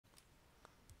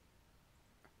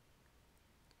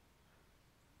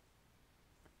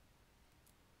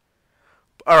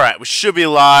Alright, we should be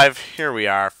live. Here we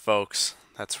are, folks.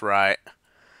 That's right.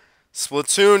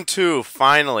 Splatoon 2,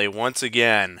 finally, once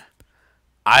again.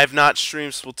 I've not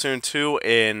streamed Splatoon 2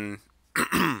 in,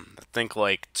 I think,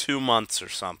 like 2 months or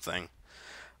something.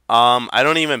 I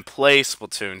don't even play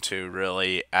Splatoon 2,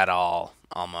 really, at all,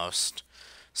 almost.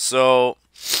 So,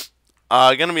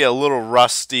 gonna be a little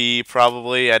rusty,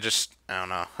 probably. I don't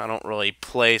know. I don't really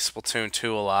play Splatoon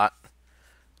 2 a lot.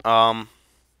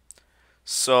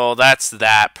 So that's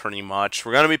that pretty much.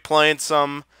 We're gonna be playing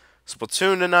some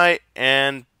Splatoon tonight,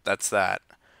 and that's that.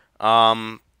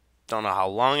 Don't know how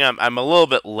long I'm a little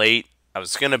bit late. I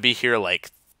was gonna be here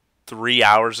like 3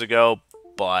 hours ago,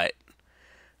 but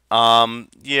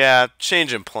yeah,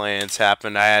 changing plans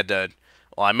happened. I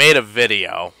made a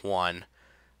video,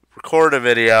 record a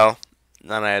video,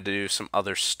 then I had to do some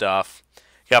other stuff.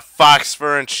 Got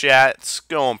Foxfur in chat. It's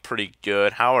going pretty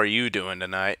good. How are you doing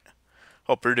tonight?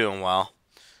 Hope you're doing well.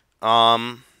 Let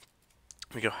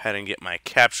me go ahead and get my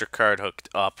capture card hooked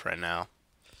up right now.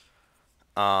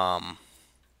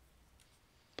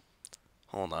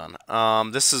 Hold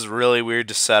on. This is really weird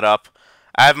to set up.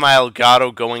 I have my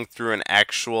Elgato going through an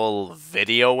actual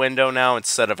video window now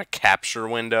instead of a capture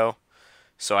window.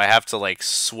 So I have to, like,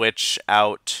 switch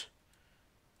out,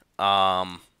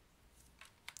 plug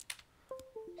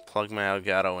my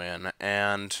Elgato in,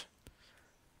 and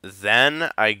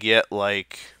then I get,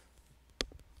 like,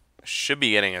 should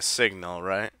be getting a signal,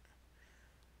 right?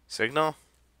 Signal?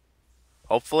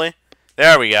 Hopefully.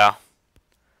 There we go.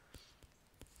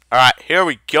 Alright, here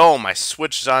we go. My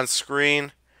Switch is on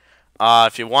screen.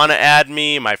 If you want to add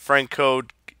me, my friend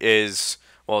code is,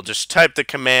 well, just type the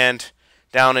command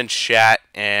down in chat,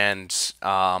 and,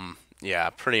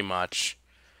 yeah, pretty much.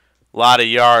 A lot of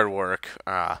yard work.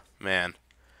 Man.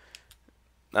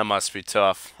 That must be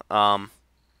tough.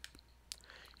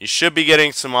 You should be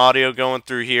getting some audio going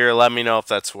through here. Let me know if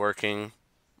that's working.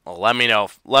 Well, let me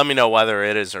know whether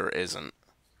it is or isn't.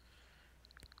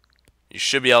 You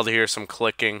should be able to hear some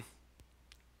clicking.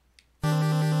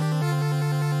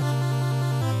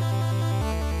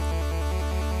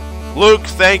 Luke,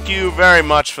 thank you very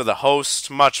much for the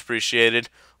host. Much appreciated.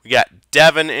 We got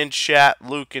Devin in chat,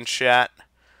 Luke in chat.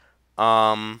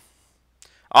 Audio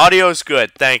is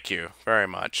good. Thank you very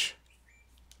much.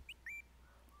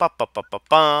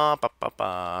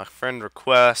 Friend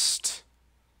request.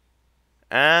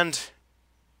 And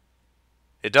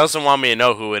it doesn't want me to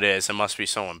know who it is. It must be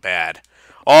someone bad.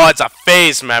 Oh, it's a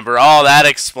FaZe member. Oh, that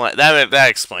explains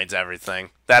everything.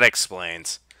 That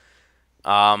explains.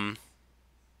 I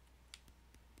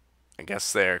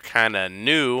guess they're kind of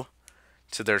new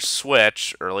to their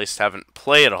Switch, or at least haven't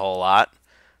played a whole lot.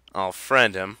 I'll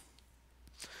friend him.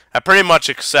 I pretty much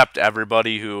accept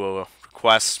everybody who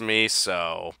requests me,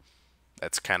 so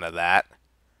that's kind of that.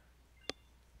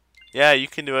 Yeah, you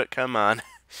can do it. Come on.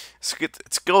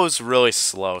 It goes really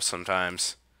slow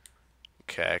sometimes.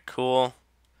 Okay, cool.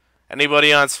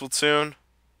 Anybody on Splatoon?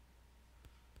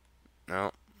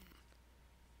 No.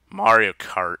 Mario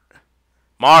Kart.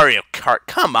 Mario Kart.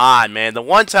 Come on, man. The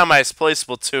one time I play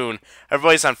Splatoon,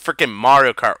 everybody's on freaking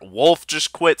Mario Kart. Wolf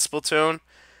just quit Splatoon.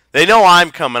 They know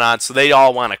I'm coming on, so they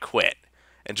all want to quit.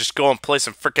 And just go and play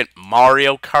some freaking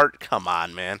Mario Kart? Come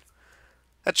on, man.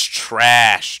 That's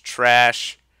trash.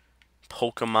 Trash.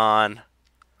 Pokemon.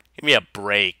 Give me a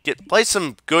break. Play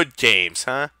some good games,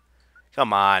 huh?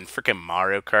 Come on. Freaking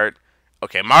Mario Kart.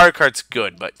 Okay, Mario Kart's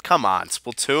good, but come on.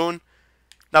 Splatoon?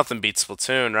 Nothing beats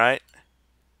Splatoon, right?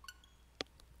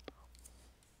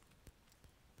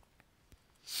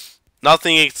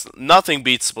 Nothing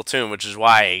beats Splatoon, which is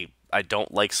why I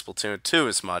don't like Splatoon 2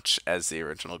 as much as the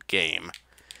original game.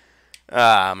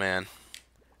 Ah, man.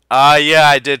 Yeah,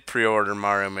 I did pre-order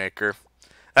Mario Maker.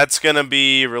 That's gonna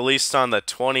be released on the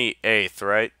 28th,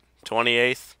 right?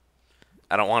 28th?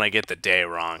 I don't want to get the day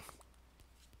wrong.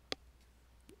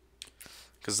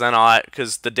 Because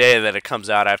the day that it comes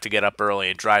out, I have to get up early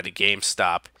and drive to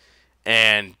GameStop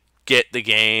and get the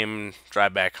game,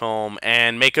 drive back home,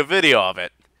 and make a video of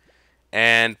it.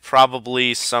 And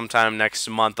probably sometime next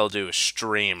month I'll do a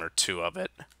stream or two of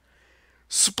it.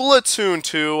 Splatoon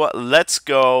 2, let's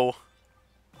go.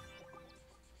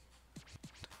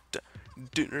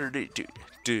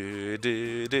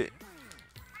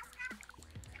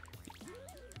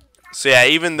 So yeah,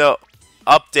 even though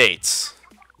updates,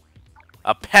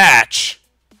 a patch,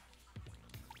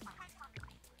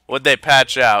 what'd they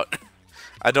patch out?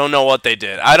 I don't know what they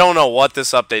did. I don't know what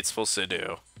this update's supposed to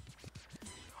do.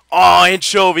 Oh,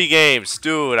 Anchovy Games.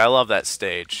 Dude, I love that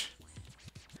stage.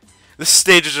 The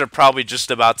stages are probably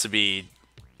just about to be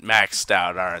maxed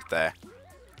out, aren't they?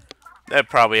 They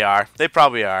probably are. They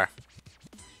probably are.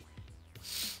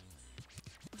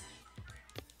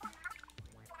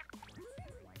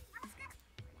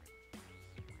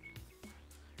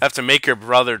 Have to make your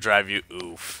brother drive you.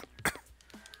 Oof.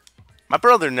 My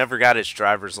brother never got his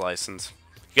driver's license.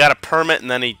 He got a permit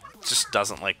and then he just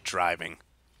doesn't like driving.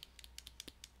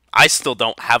 I still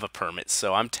don't have a permit,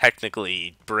 so I'm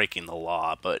technically breaking the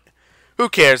law, but who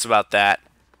cares about that?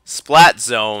 Splat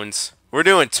zones. We're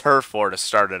doing turf war to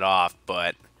start it off,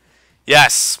 but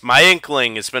yes, my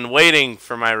inkling has been waiting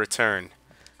for my return.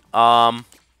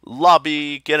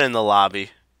 Lobby, get in the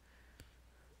lobby.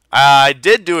 I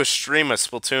did do a stream of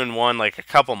Splatoon 1 like a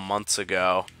couple months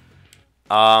ago.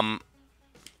 I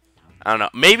don't know.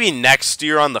 Maybe next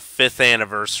year on the 5th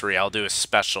anniversary, I'll do a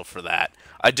special for that.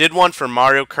 I did one for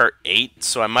Mario Kart 8,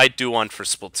 so I might do one for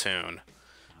Splatoon.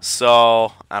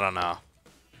 So, I don't know.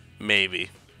 Maybe.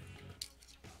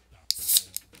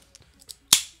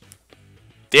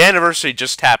 The anniversary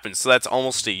just happened, so that's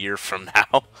almost a year from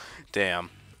now. Damn.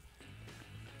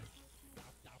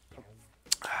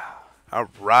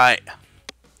 Alright.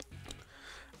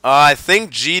 I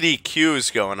think GDQ is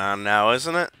going on now,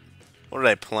 isn't it? What are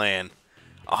they playing?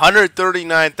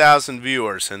 139,000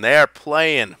 viewers, and they are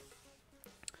playing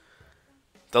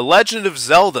The Legend of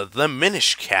Zelda, the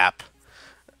Minish Cap.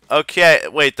 Okay,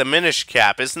 wait, the Minish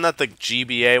Cap, isn't that the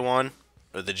GBA one?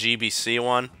 Or the GBC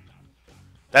one?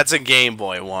 That's a Game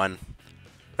Boy one.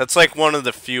 That's like one of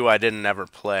the few I didn't ever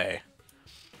play.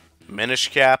 Minish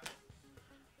Cap?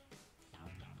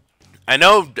 I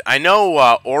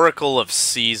know Oracle of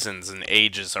Seasons and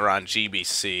Ages are on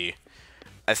GBC.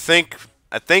 I think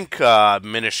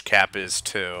Minish Cap is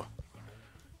too.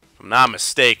 If I'm not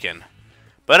mistaken.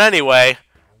 But anyway,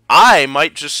 I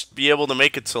might just be able to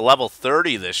make it to level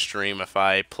 30 this stream if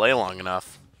I play long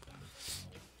enough.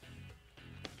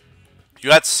 You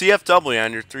got CFW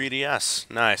on your 3DS.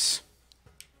 Nice.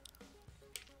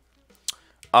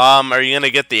 Are you gonna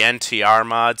get the NTR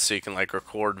mod so you can like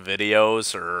record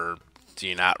videos, or do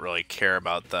you not really care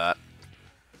about that?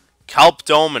 Kelp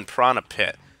Dome and Piranha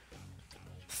Pit.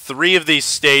 3 of these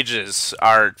stages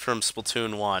are from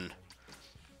Splatoon 1.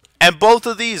 And both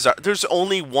of these are... There's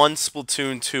only one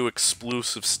Splatoon 2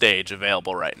 exclusive stage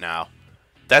available right now.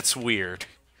 That's weird.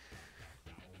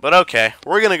 But okay,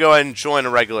 we're gonna go ahead and join a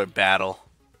regular battle.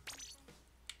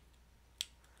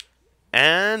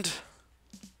 And...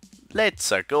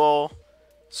 let's go.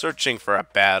 Searching for a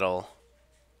battle.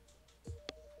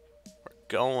 We're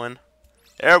going.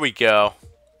 There we go.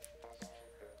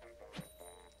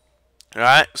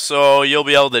 Alright, so you'll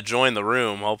be able to join the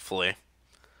room, hopefully.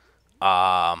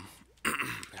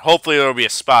 Hopefully there will be a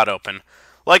spot open.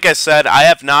 Like I said, I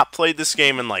have not played this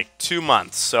game in like 2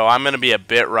 months, so I'm going to be a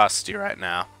bit rusty right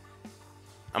now.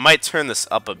 I might turn this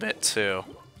up a bit, too.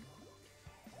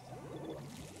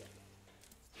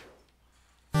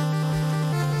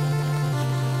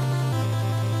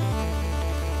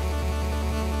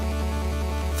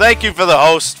 Thank you for the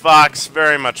host, Fox.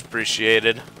 Very much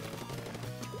appreciated.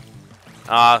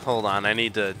 Hold on. I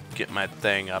need to get my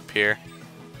thing up here.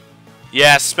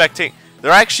 Yeah, spectating.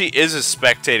 There actually is a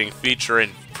spectating feature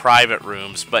in private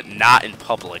rooms, but not in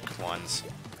public ones.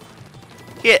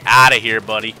 Get out of here,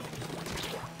 buddy.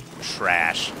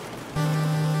 Trash.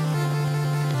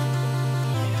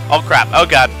 Oh, crap. Oh,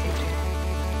 God.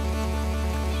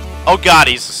 Oh, God,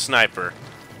 he's a sniper.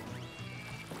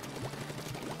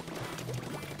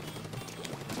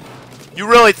 You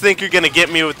really think you're gonna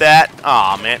get me with that?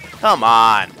 Aw, man. Come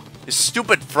on. His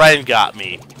stupid friend got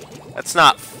me. That's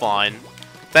not fun.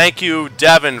 Thank you,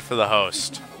 Devin, for the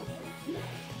host.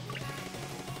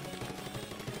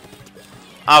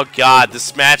 Oh, God.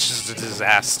 This match is a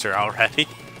disaster already.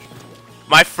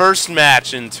 My first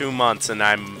match in 2 months, and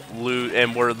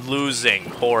we're losing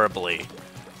horribly.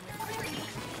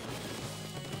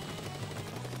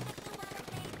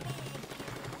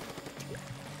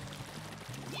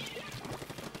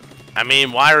 I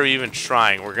mean, why are we even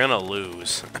trying? We're gonna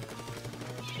lose.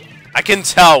 I can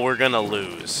tell we're gonna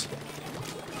lose.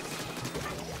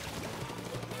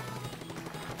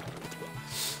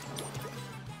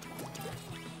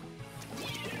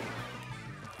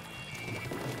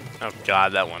 Oh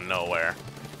God, that went nowhere.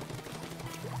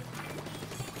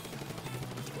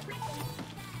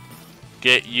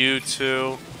 Get you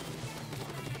two.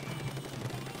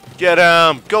 Get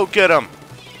him! Go get him!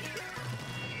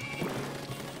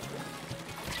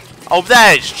 Oh,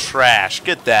 that is trash.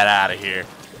 Get that out of here.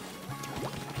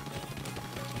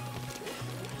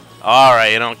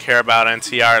 Alright, you don't care about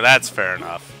NTR. That's fair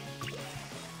enough.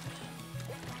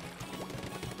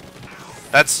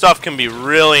 That stuff can be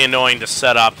really annoying to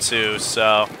set up, too,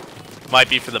 so... might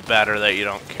be for the better that you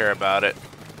don't care about it.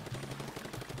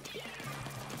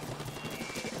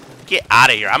 Get out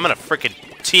of here. I'm gonna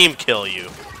frickin' team kill you.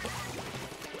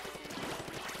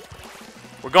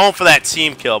 We're going for that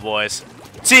team kill, boys.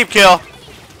 Team kill!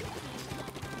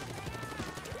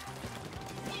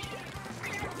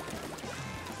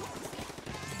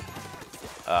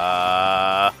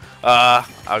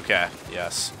 Okay,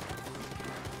 yes.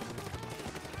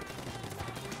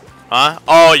 Huh?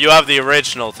 Oh, you have the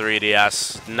original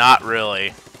 3DS. Not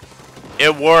really.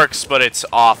 It works, but it's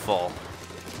awful.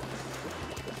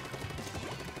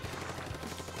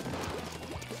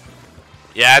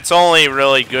 Yeah, it's only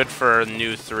really good for a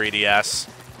new 3DS.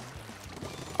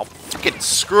 Oh, fucking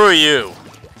screw you.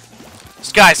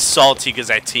 This guy's salty because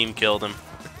I team killed him.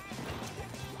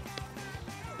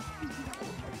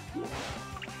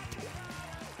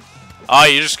 Oh,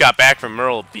 you just got back from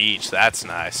Myrtle Beach. That's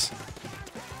nice.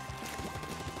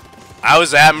 I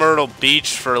was at Myrtle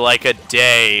Beach for like a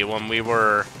day when we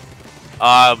were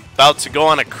about to go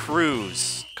on a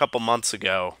cruise a couple months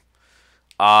ago.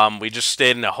 We just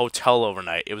stayed in a hotel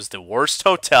overnight. It was the worst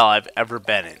hotel I've ever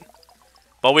been in.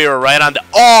 But we were right on the...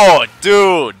 Oh,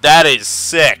 dude, that is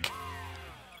sick.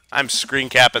 I'm screen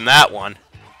capping that one.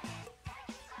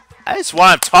 That's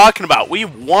what I'm talking about. We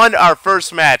won our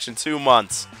first match in 2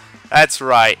 months. That's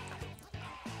right.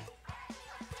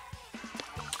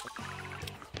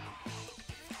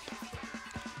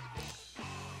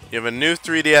 You have a new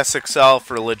 3DS XL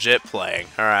for legit playing.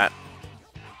 Alright.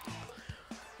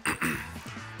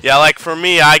 Yeah, like for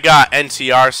me, I got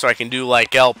NTR so I can do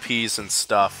like LPs and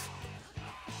stuff.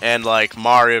 And like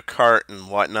Mario Kart and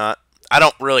whatnot. I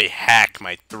don't really hack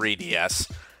my 3DS.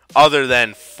 Other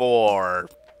than for...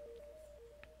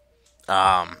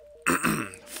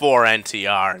 for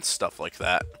NTR and stuff like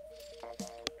that.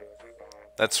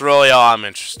 That's really all I'm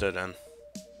interested in.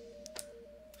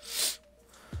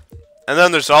 And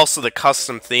then there's also the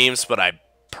custom themes, but I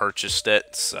purchased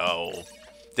it, so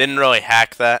didn't really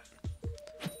hack that.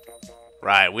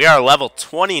 Right, we are level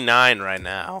 29 right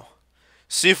now.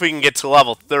 See if we can get to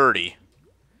level 30.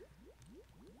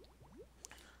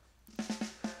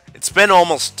 It's been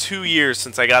almost 2 years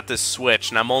since I got this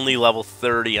Switch, and I'm only level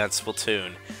 30 on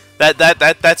Splatoon.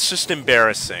 That's just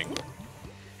embarrassing.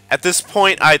 At this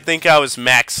point, I think I was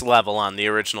max level on the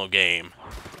original game.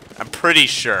 I'm pretty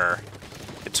sure.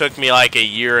 It took me like a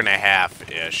year and a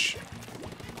half-ish.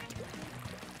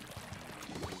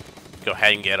 Go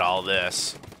ahead and get all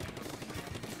this.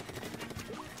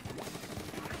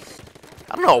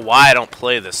 I don't know why I don't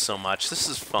play this so much. This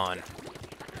is fun.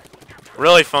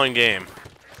 Really fun game.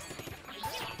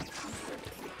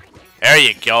 There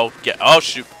you go. Oh,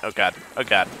 shoot. Oh, God. Oh,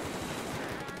 God.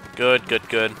 Good, good,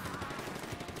 good.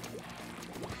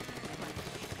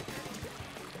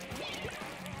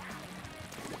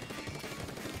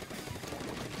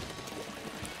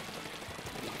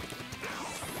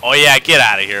 Oh, yeah, get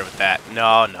out of here with that.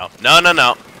 No, no. No, no,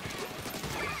 no.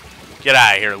 Get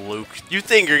out of here, Luke. You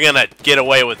think you're gonna get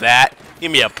away with that?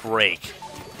 Give me a break.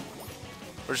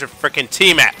 Where's your frickin'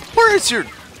 team at? Where is your...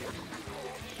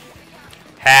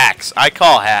 Hacks. I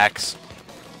call hacks.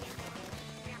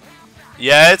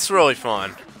 Yeah, it's really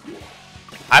fun.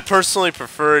 I personally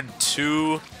preferred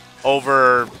 2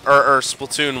 over... or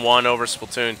Splatoon 1 over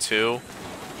Splatoon 2.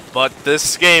 But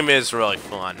this game is really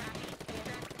fun.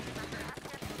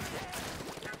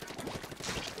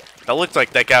 That looked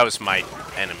like that guy was my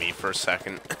enemy for a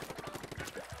second.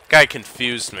 Guy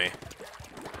confused me.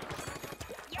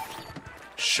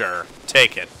 Sure,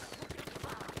 take it.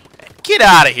 Get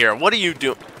out of here. What are you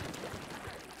doing?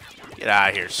 Get out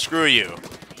of here. Screw you.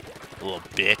 Little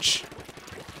bitch.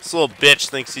 This little bitch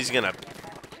thinks he's gonna...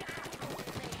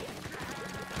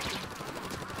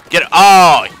 Get...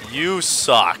 Oh, you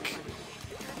suck.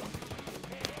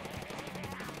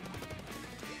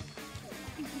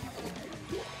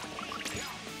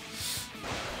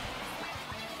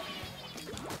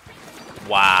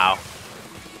 Wow.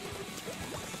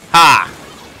 Ha!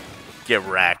 Get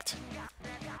wrecked.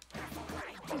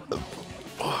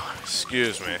 Oh,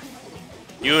 excuse me.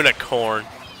 Unicorn.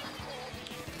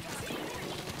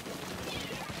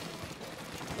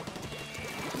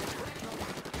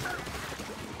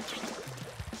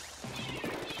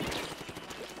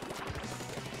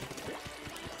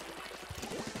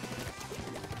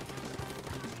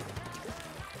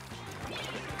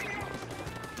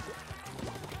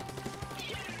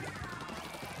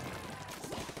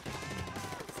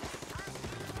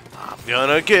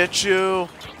 Gonna get you.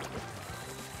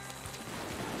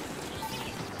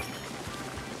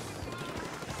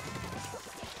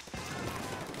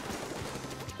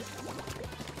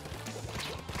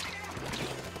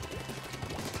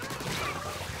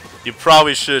 You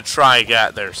probably should try and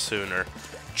get there sooner.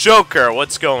 Joker,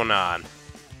 what's going on?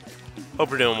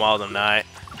 Hope you're doing well tonight.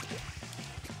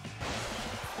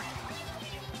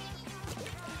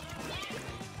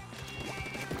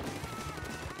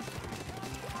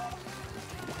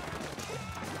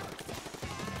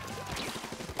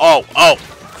 Oh,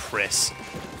 Chris.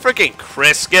 Freaking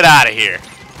Chris, get out of here.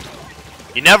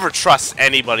 You never trust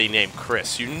anybody named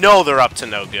Chris. You know they're up to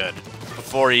no good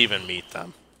before you even meet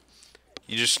them.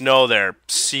 You just know they're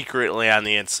secretly on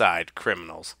the inside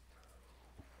criminals.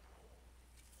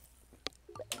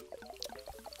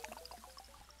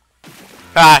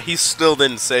 He still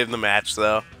didn't save the match,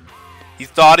 though. He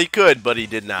thought he could, but he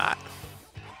did not.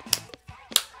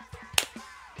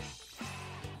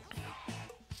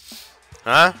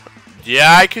 Huh?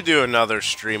 Yeah, I could do another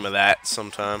stream of that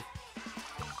sometime.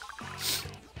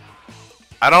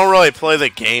 I don't really play the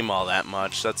game all that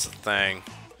much, that's the thing.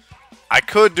 I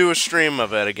could do a stream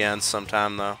of it again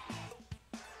sometime, though.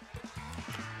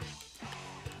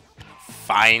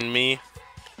 Find me?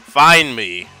 Find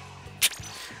me.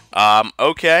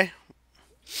 Okay.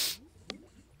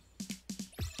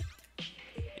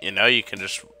 You know, you can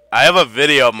just... I have a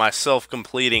video of myself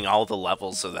completing all the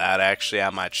levels of that, actually,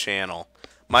 on my channel.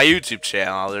 My YouTube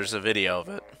channel, there's a video of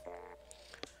it.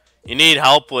 You need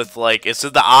help with, like... Is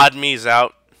it the Odd Me's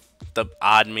out? The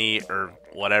Odd Me, or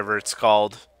whatever it's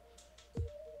called.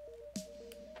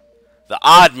 The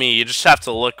Odd Me, you just have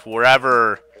to look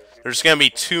wherever... There's gonna be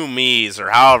 2 Me's,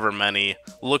 or however many,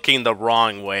 looking the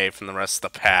wrong way from the rest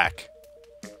of the pack.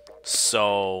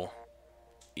 So,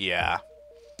 yeah.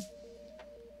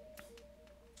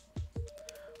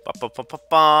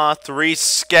 3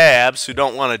 scabs who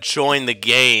don't want to join the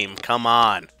game. Come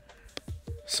on.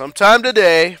 Sometime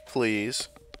today, please.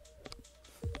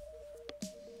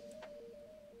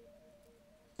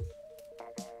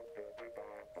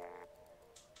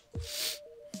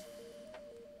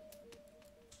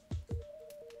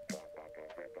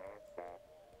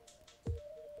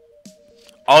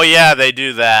 Oh yeah, they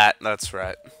do that. That's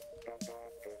right.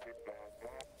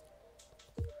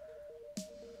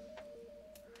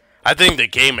 I think the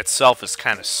game itself is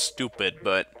kind of stupid,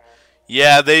 but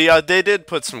yeah, they did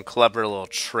put some clever little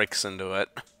tricks into it.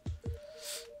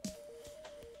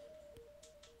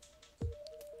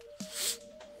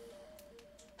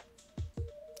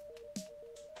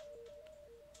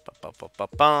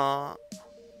 Ba-ba-ba-ba-ba.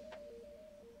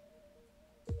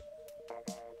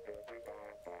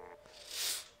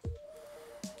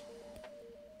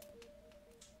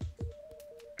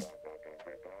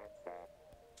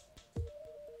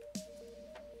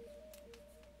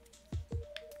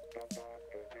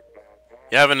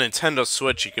 You have a Nintendo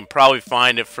Switch, you can probably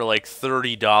find it for like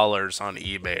 $30 on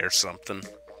eBay or something.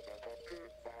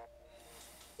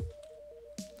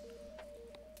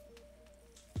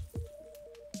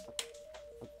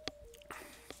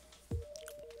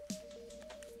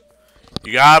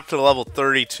 You got up to level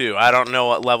 32. I don't know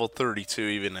what level 32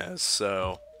 even is,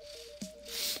 so...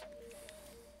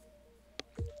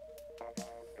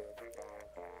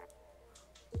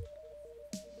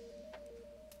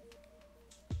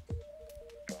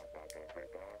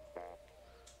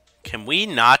 Can we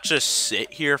not just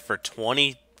sit here for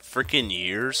 20 freaking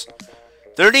years?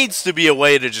 There needs to be a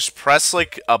way to just press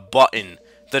like a button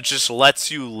that just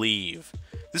lets you leave.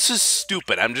 This is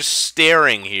stupid. I'm just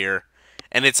staring here,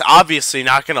 and it's obviously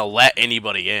not going to let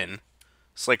anybody in.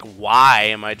 It's like, why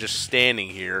am I just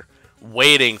standing here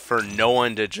waiting for no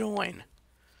one to join?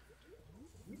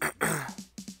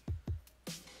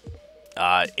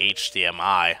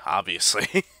 HDMI,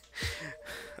 obviously.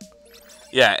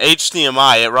 Yeah,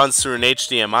 HDMI, it runs through an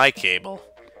HDMI cable.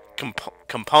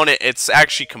 Component, it's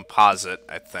actually composite,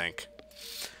 I think.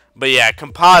 But yeah,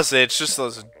 composite, it's just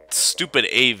those stupid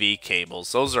AV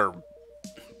cables. Those are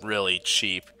really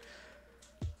cheap.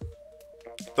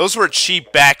 Those were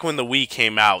cheap back when the Wii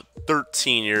came out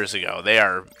 13 years ago. They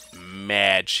are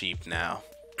mad cheap now.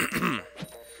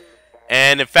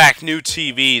 And in fact, new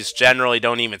TVs generally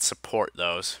don't even support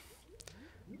those.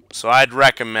 So I'd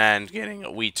recommend getting a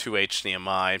Wii 2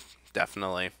 HDMI,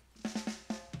 definitely.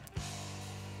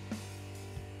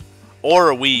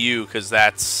 Or a Wii U, because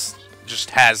that's just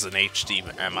has an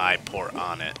HDMI port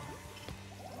on it.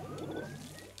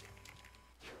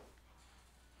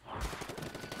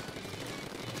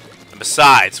 And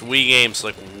besides, Wii games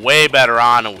look way better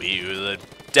on a Wii U.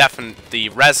 The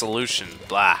resolution,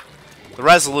 blah. The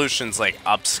resolution's like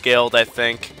upscaled, I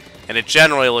think. And it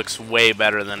generally looks way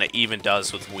better than it even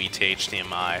does with Wii to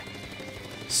HDMI.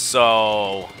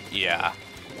 So, yeah.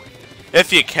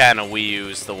 If you can, a Wii U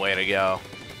is the way to go.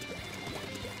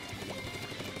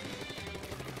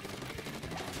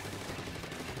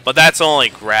 But that's only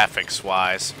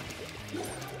graphics-wise.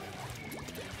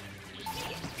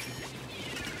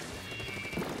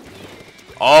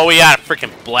 Oh, we got a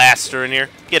freaking blaster in here.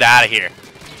 Get out of here.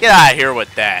 Get out of here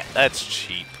with that. That's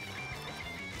cheap.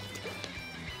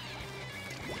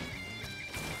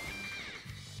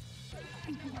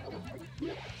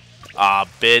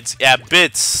 Bids. Yeah,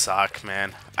 bids suck,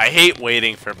 man. I hate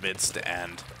waiting for bids to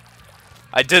end.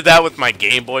 I did that with my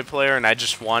Game Boy player, and I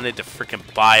just wanted to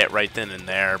freaking buy it right then and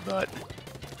there, but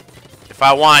if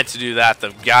I wanted to do that,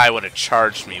 the guy would have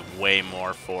charged me way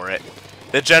more for it.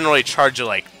 They generally charge you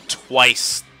like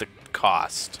twice the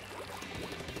cost.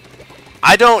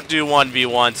 I don't do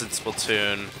 1v1s in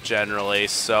Splatoon, generally,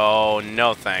 so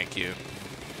no thank you.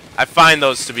 I find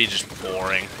those to be just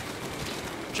boring,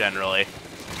 generally.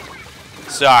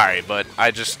 Sorry, but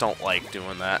I just don't like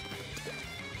doing that.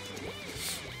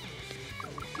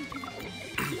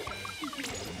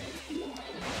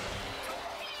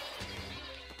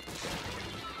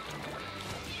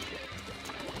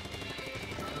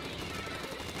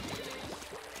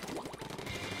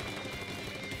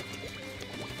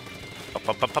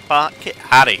 Get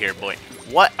out of here, boy.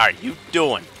 What are you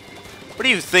doing? What do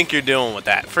you think you're doing with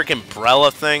that? Freaking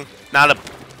umbrella thing? Not a...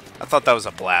 I thought that was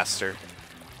a blaster.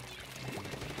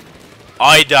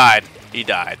 Oh, he died. He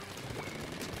died.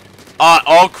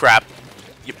 Oh, crap.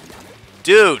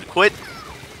 Dude, quit.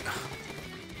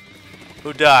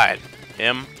 Who died?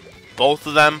 Him? Both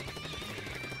of them?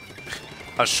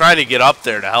 I was trying to get up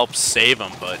there to help save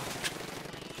him, but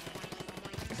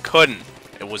couldn't.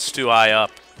 It was too high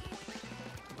up.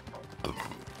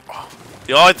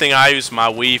 The only thing I use my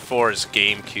Wii for is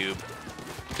GameCube,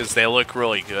 because they look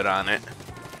really good on it.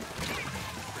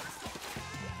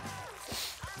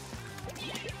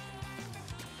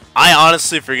 I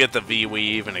honestly forget the Wii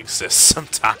even exists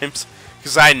sometimes,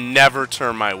 because I never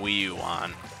turn my Wii U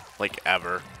on, like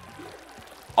ever.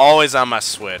 Always on my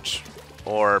Switch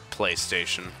or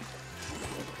PlayStation.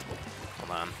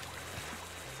 Hold on.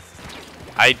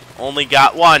 I only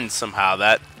got one somehow.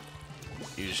 That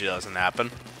usually doesn't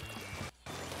happen.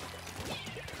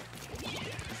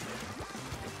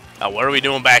 Now, what are we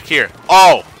doing back here?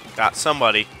 Oh! Got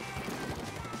somebody.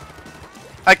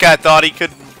 That guy thought he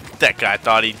could... That guy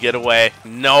thought he'd get away.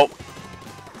 Nope.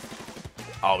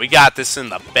 Oh, we got this in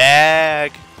the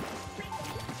bag.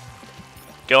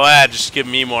 Go ahead, just give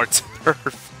me more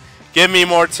turf. Give me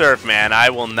more turf, man.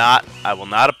 I will not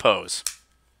oppose.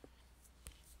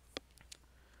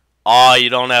 Oh, you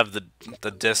don't have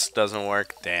the disc doesn't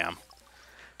work. Damn.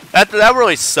 That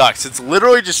really sucks. It's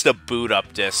literally just a boot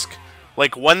up disc.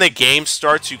 Like, when the game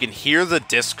starts, you can hear the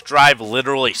disk drive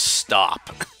literally stop.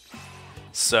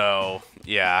 So,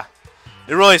 yeah.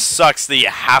 It really sucks that you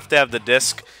have to have the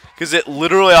disk, because it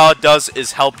literally all it does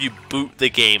is help you boot the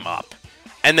game up.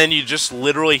 And then you just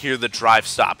literally hear the drive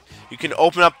stop. You can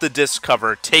open up the disk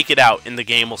cover, take it out, and the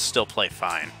game will still play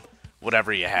fine.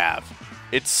 Whatever you have.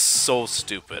 It's so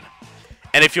stupid.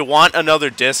 And if you want another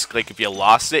disc, like if you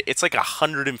lost it, it's like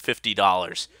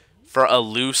 $150 for a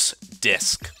loose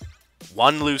disc.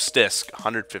 One loose disc,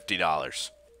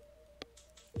 $150.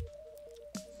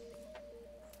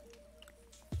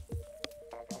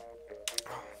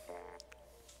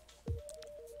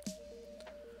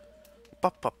 I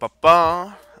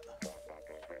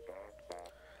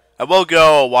will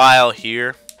go a while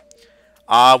here.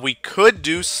 We could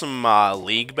do some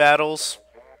league battles,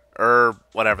 or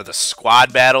whatever, the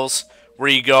squad battles, where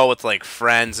you go with like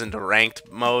friends into ranked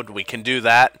mode. We can do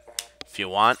that if you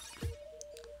want.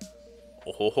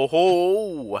 Oh ho ho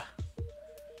ho!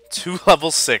 2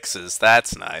 level 6s.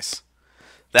 That's nice.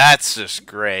 That's just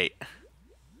great.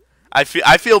 I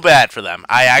feel bad for them.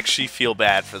 I actually feel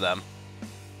bad for them.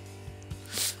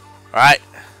 All right.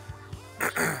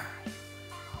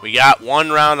 We got one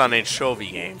round on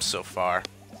Anchovy games so far.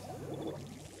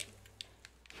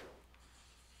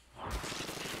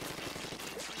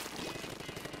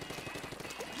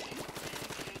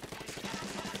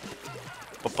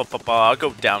 I'll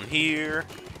go down here.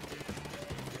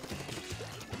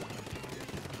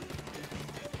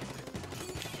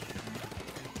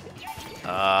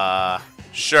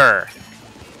 Sure.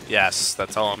 Yes,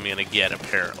 that's all I'm gonna get,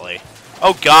 apparently.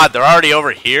 Oh god, they're already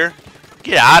over here?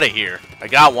 Get out of here. I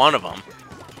got one of them.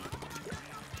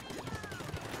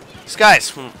 These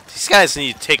guys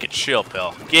need to take a chill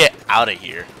pill. Get out of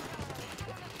here.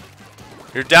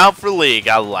 You're down for league.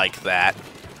 I like that.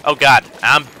 Oh god,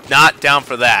 I'm not down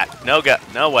for that.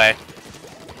 No way.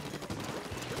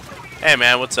 Hey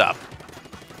man, what's up?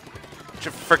 Get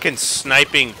your freaking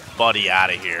sniping buddy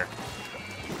out of here.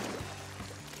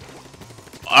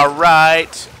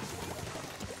 Alright.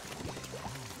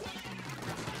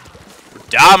 We're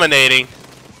dominating.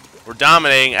 We're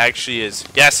dominating, actually is.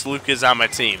 Yes, Luke is on my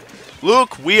team.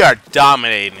 Luke, we are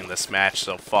dominating this match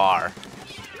so far.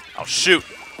 Oh, shoot.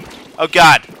 Oh,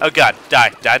 God. Oh, God.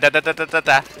 Die. Die, die, die, die, die, die,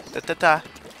 die, die, die.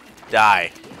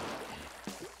 Die.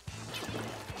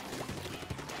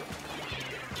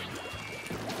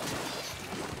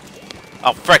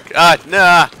 Oh, frick.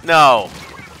 Nah, no.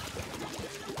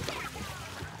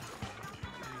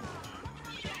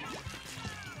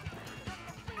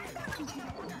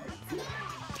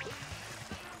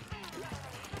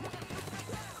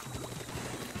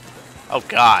 Oh,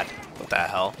 God. What the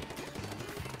hell?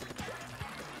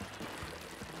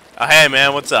 Oh, hey,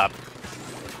 man. What's up?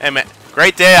 Hey, man.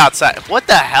 Great day outside. What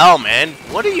the hell, man?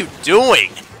 What are you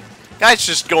doing? Guy's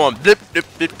just going blip, blip,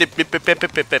 blip, blip, blip, blip,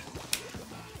 blip, blip, blip.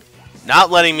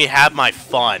 Not letting me have my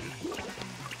fun.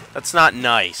 That's not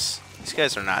nice. These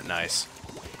guys are not nice.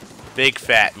 Big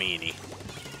fat meanie.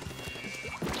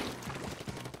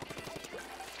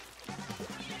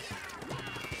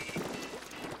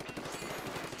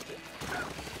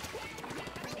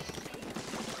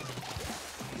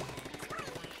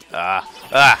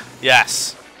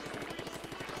 Yes.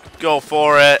 Go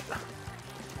for it.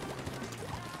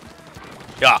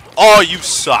 Yeah. Oh, you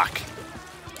suck.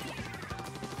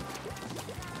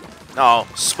 No,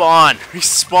 spawn.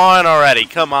 Respawn already.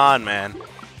 Come on, man.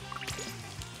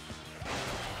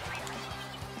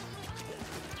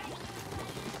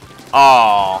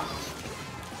 Oh.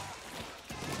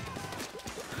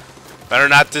 Better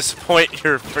not disappoint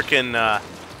your freaking,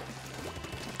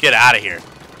 Get out of here.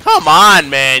 Come on,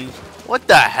 man. What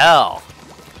the hell?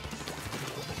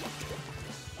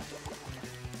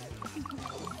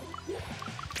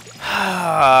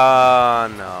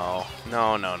 No.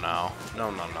 No, no, no.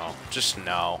 No, no, no. Just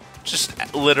no.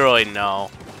 Just literally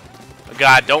no.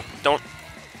 God, don't.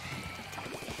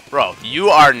 Bro, you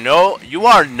are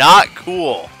not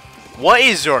cool. What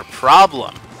is your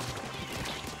problem?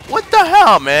 What the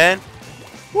hell, man?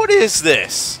 What is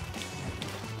this?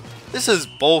 This is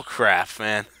bullcrap,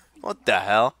 man. What the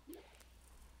hell?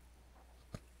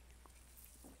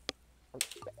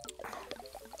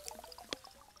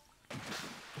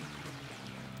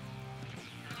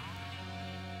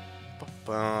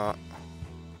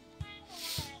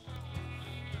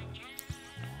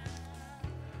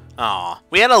 Aw,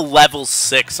 we had a level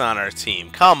 6 on our team.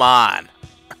 Come on.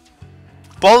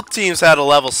 Both teams had a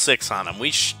level 6 on them.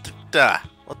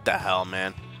 What the hell,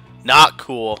 man? Not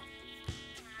cool.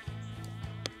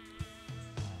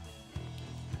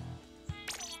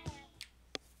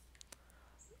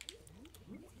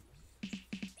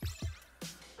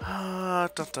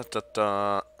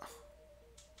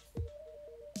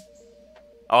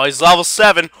 Oh, he's level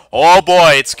 7. Oh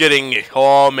boy, it's getting...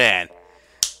 Oh man.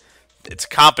 It's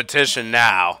competition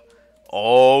now.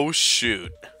 Oh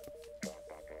shoot.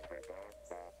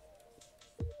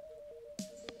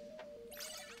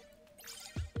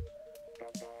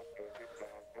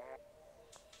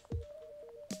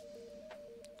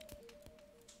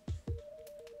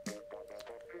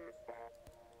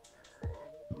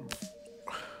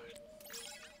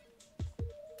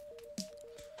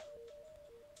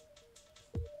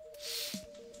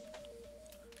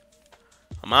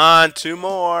 Come on, 2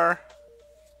 more.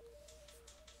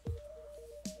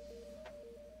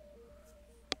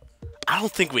 I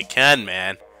don't think we can,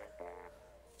 man.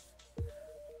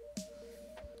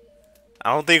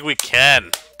 I don't think we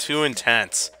can. Too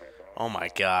intense. Oh my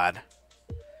god.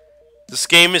 This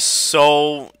game is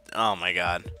so... Oh my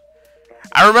god.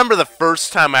 I remember the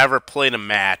first time I ever played a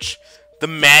match. The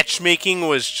matchmaking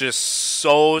was just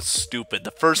so stupid.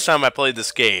 The first time I played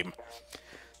this game.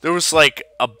 There was like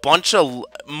a bunch of...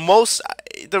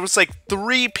 There was like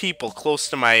 3 people close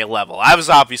to my level. I was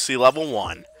obviously level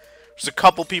 1. There's a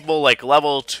couple people like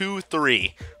level 2,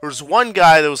 3. There was one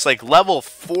guy that was like level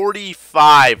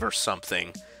 45 or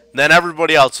something. Then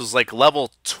everybody else was like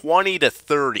level 20 to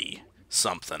 30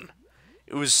 something.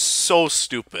 It was so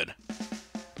stupid.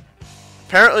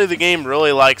 Apparently the game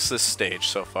really likes this stage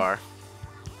so far.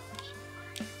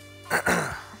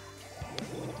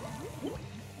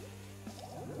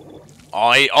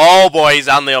 Oh boy, he's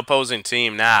on the opposing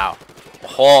team now.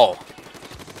 Oh.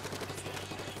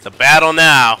 It's a battle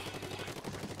now.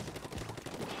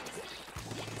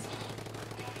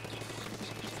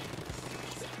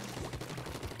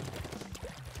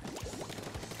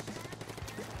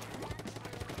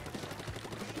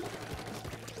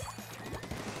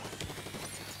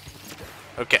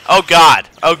 Okay. Oh god.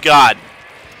 Oh god.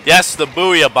 Yes, the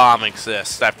Booyah Bomb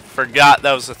exists. I forgot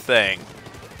that was a thing.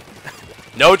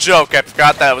 No joke, I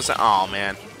forgot that was... Oh,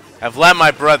 man. I've let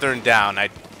my brethren down.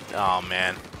 Oh,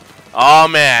 man. Oh,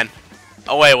 man.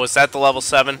 Oh, wait, was that the level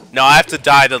 7? No, I have to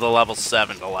die to the level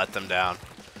 7 to let them down.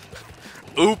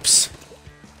 Oops.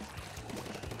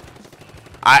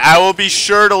 I will be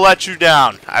sure to let you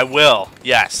down. I will.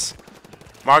 Yes.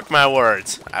 Mark my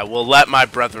words. I will let my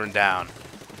brethren down.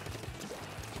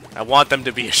 I want them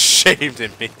to be ashamed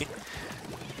of me.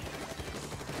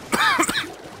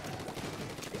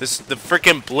 The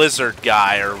freaking Blizzard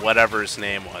guy, or whatever his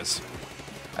name was.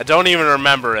 I don't even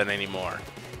remember it anymore.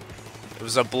 It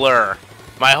was a blur.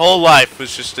 My whole life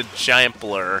was just a giant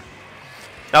blur.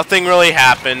 Nothing really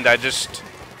happened. I just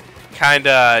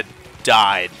kinda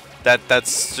died.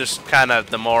 That's just kinda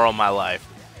the moral of my life.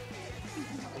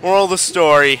 Moral of the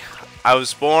story, I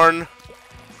was born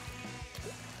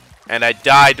and I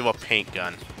died to a paint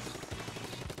gun.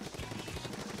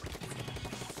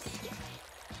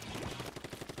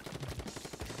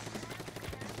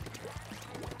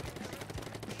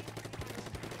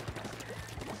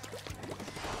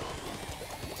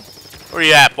 Where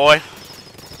you at, boy?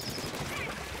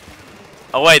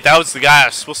 Oh wait, that was the guy I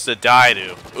was supposed to die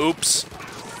to. Oops.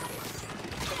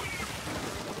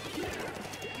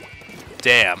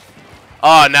 Damn.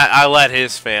 Oh, no, I let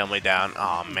his family down.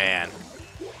 Oh man.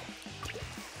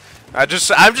 I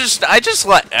just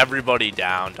let everybody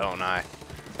down, don't I?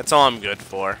 That's all I'm good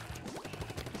for.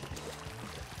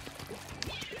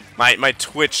 My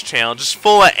Twitch channel just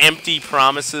full of empty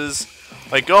promises.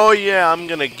 Like, oh yeah, I'm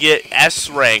gonna get S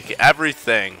rank,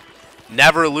 everything.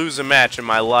 Never lose a match in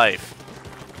my life.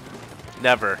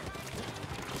 Never.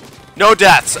 No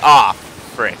deaths. Ah,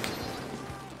 frick.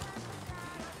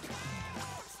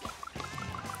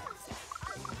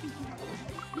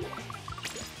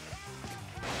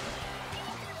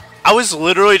 I was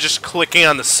literally just clicking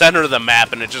on the center of the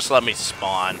map and it just let me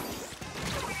spawn.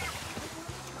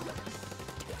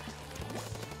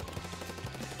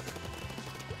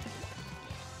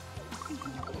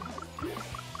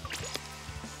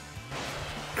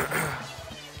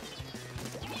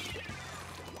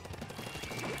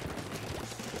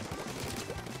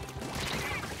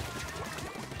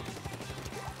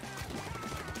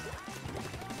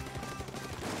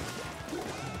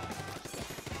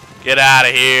 Get out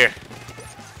of here.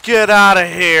 Get out of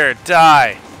here.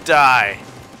 Die. Die.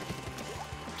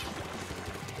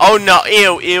 Oh no.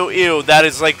 Ew, ew, ew. That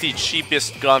is like the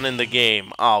cheapest gun in the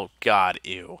game. Oh god,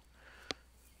 ew.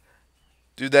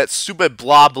 Dude, that stupid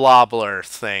blah blah blur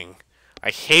thing. I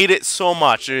hate it so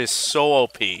much. It is so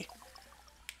OP.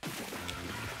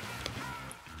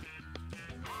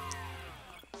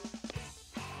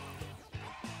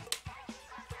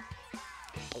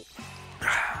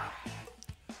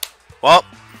 Well,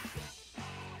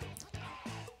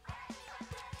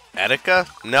 Etika?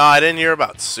 No, I didn't hear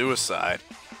about suicide.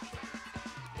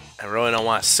 I really don't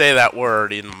want to say that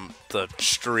word in the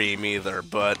stream either,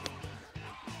 but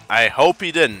I hope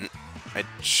he didn't. I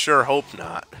sure hope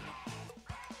not.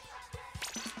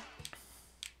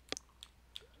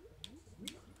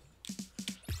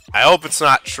 I hope it's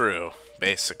not true,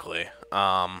 basically.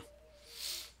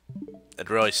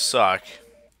 It'd really suck.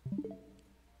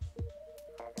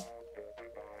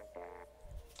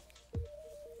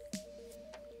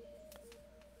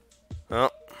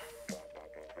 Well,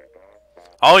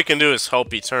 all we can do is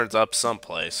hope he turns up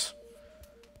someplace.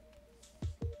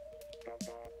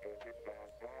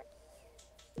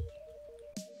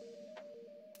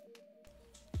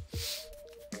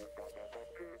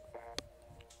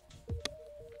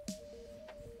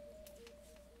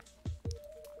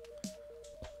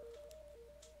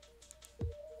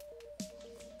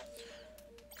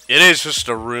 It is just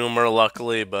a rumor,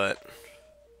 luckily, but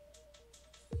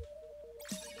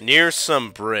near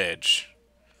some bridge.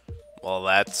 Well,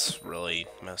 that's really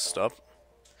messed up.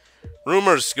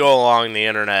 Rumors go along the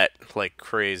internet like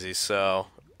crazy, so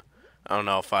I don't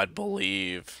know if I'd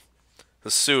believe the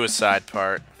suicide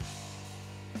part.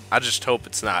 I just hope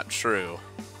it's not true.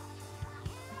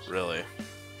 Really.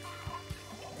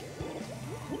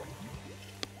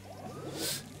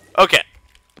 Okay.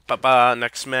 Bye-bye,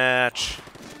 next match.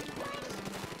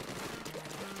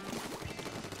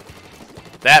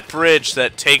 That bridge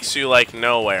that takes you like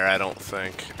nowhere, I don't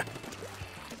think.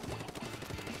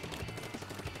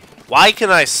 Why can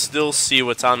I still see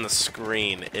what's on the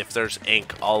screen if there's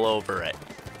ink all over it?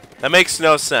 That makes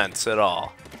no sense at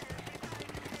all.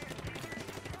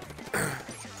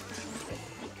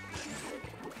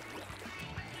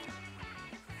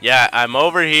 Yeah, I'm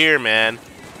over here, man.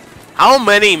 How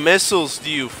many missiles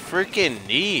do you freaking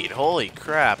need? Holy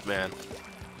crap, man.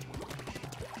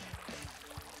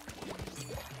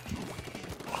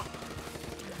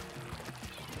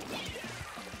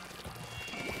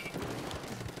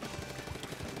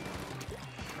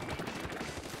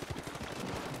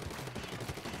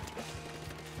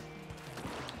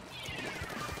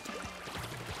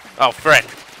 Oh, frick.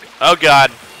 Oh,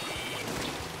 God.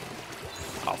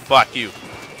 Oh, fuck you.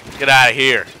 Get out of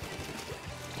here.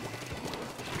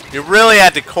 You really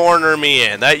had to corner me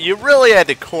in. You really had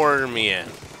to corner me in.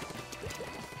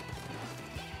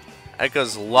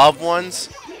 Echo's loved ones?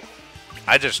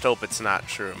 I just hope it's not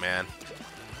true, man.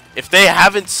 If they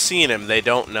haven't seen him, they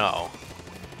don't know.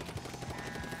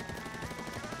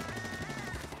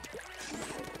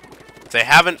 If they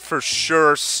haven't for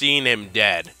sure seen him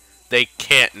dead, they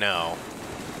can't know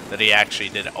that he actually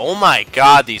did it. Oh my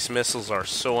god, these missiles are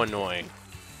so annoying.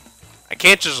 I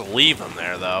can't just leave them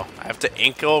there, though. I have to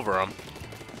ink over them.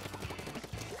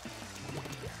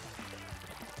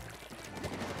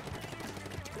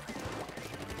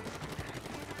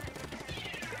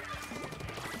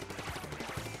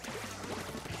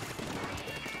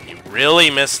 You really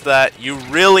missed that? You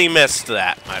really missed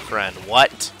that, my friend.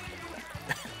 What?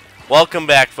 Welcome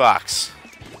back, Fox.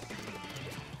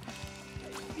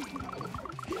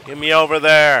 Get me over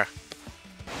there.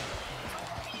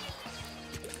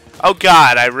 Oh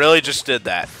god, I really just did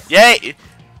that. Yay!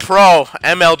 Pro,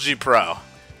 MLG Pro.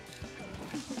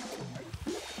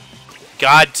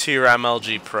 God tier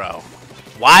MLG Pro.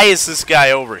 Why is this guy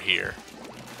over here?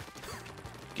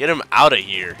 Get him out of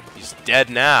here. He's dead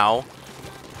now.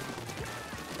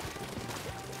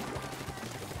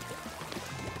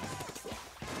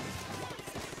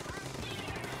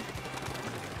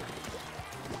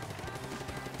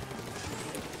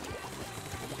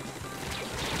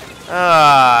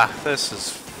 Ah, this is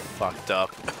fucked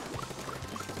up.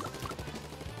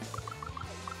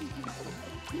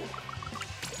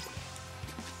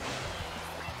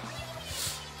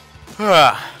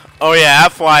 Oh yeah,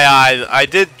 FYI, I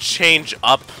did change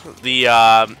up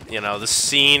the, you know, the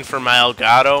scene for my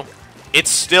Elgato. It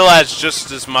still has just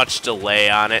as much delay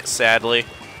on it, sadly.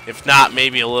 If not,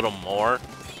 maybe a little more.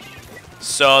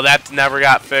 So that never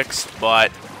got fixed,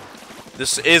 but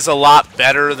this is a lot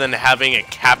better than having a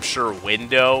capture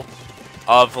window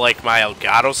of, like, my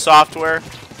Elgato software.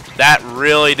 That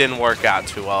really didn't work out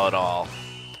too well at all.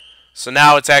 So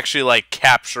now it's actually, like,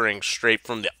 capturing straight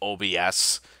from the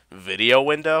OBS video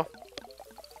window.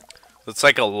 It's,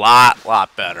 like, a lot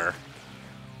better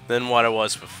than what it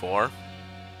was before.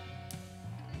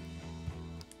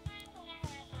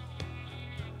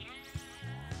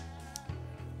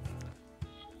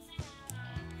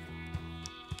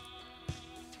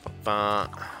 Alright.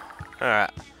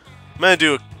 I'm gonna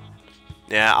do...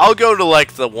 Yeah, I'll go to,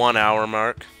 like, the 1 hour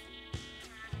mark.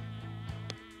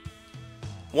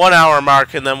 1 hour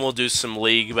mark, and then we'll do some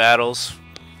league battles.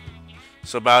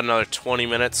 So about another 20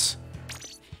 minutes.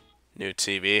 New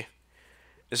TV.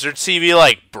 Is their TV,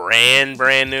 like, brand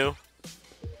new?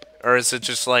 Or is it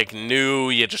just, like,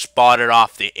 new, you just bought it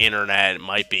off the internet, it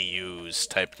might be used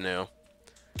type new?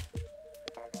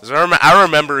 I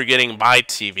remember getting my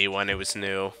TV when it was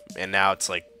new, and now it's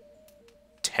like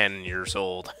 10 years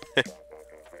old.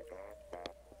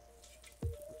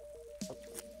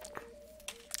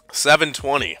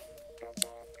 $720.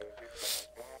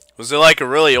 Was it like a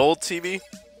really old TV?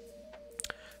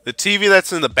 The TV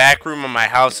that's in the back room of my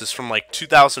house is from like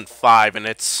 2005, and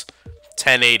it's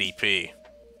 1080p.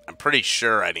 I'm pretty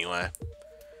sure, anyway.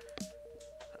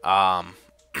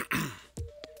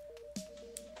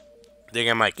 Dig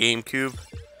on my GameCube.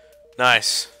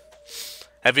 Nice.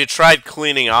 Have you tried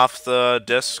cleaning off the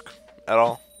disc at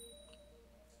all?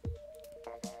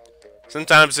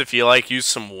 Sometimes if you like, use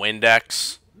some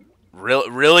Windex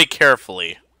really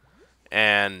carefully,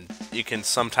 and you can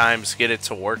sometimes get it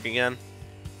to work again.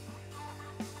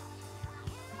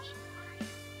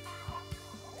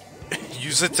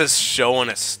 Use it to show in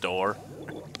a store.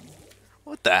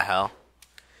 What the hell?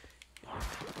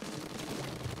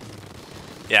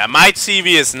 Yeah, my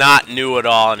TV is not new at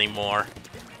all anymore.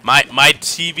 My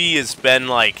TV has been,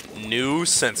 like, new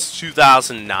since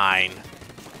 2009.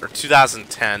 Or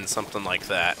 2010, something like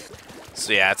that.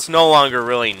 So yeah, it's no longer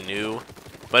really new.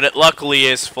 But it luckily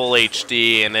is full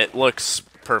HD, and it looks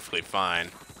perfectly fine.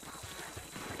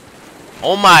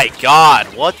 Oh my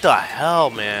god, what the hell,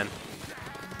 man?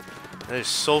 That is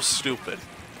so stupid.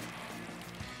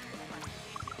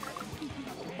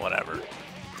 Whatever.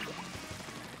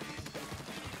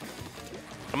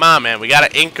 Come on, man. We got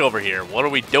an ink over here. What are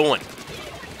we doing?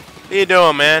 What are you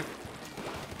doing, man?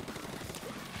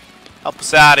 Help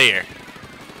us out of here.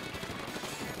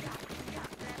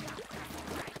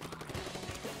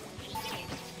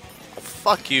 Oh,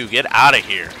 fuck you. Get out of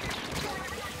here.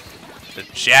 The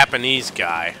Japanese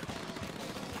guy.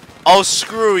 Oh,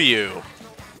 screw you.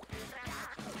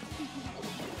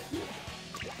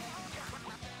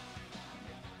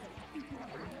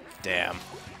 Damn.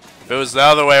 If it was the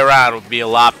other way around, it would be a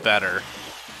lot better.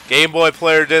 Game Boy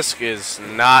player disc is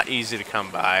not easy to come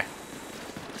by.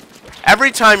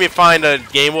 Every time you find a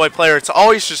Game Boy player, it's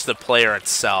always just the player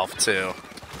itself, too.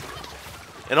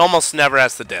 It almost never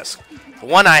has the disc. The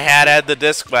one I had the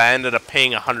disc, but I ended up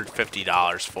paying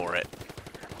 $150 for it.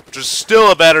 which is still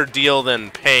a better deal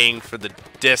than paying for the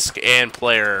disc and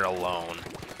player alone,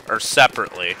 or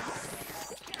separately.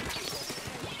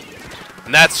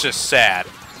 And that's just sad.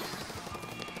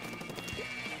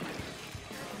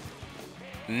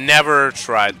 Never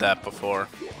tried that before.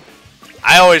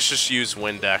 I always just use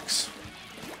Windex.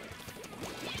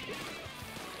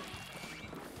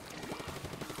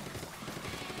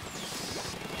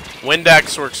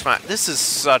 Windex works fine. This is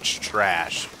such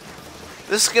trash.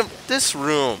 This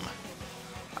room.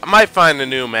 I might find a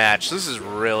new match. This is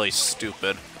really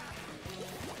stupid.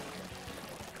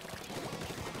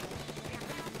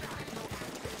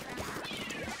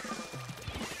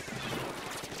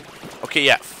 Okay,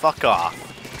 yeah, fuck off.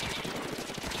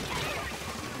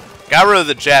 Got rid of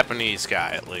the Japanese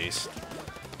guy, at least.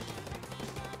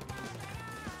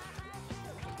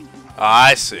 Oh,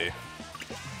 I see.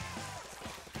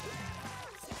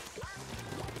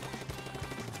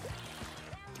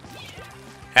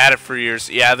 Had it for years.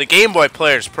 Yeah, the Game Boy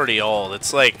player is pretty old.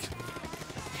 It's like...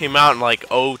 came out in like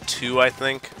 '02, I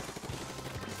think.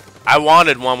 I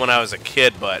wanted one when I was a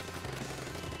kid, but...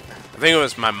 I think it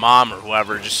was my mom or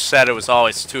whoever just said it was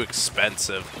always too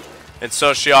expensive. And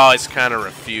so she always kind of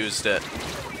refused it.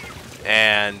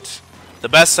 And the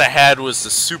best I had was the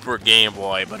Super Game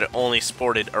Boy, but it only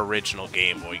supported original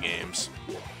Game Boy games.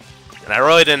 And I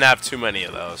really didn't have too many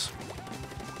of those.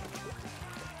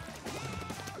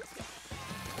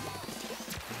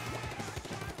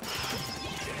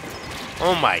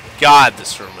 Oh my god,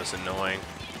 this room is annoying.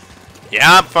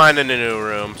 Yeah, I'm finding a new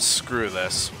room. Screw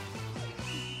this.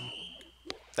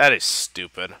 That is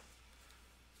stupid.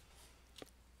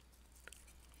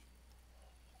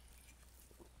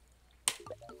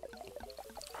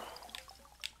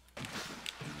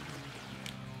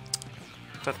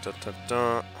 Dun, dun, dun,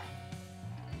 dun.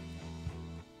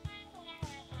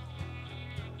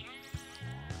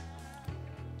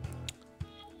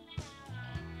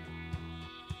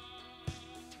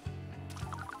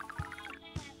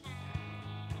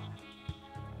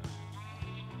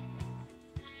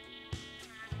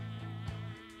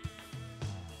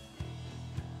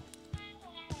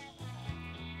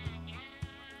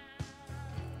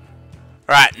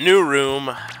 Alright, new room.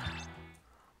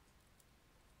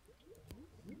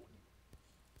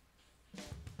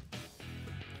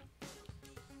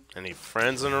 Any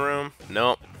friends in the room?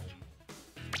 Nope.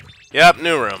 Yep,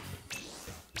 new room.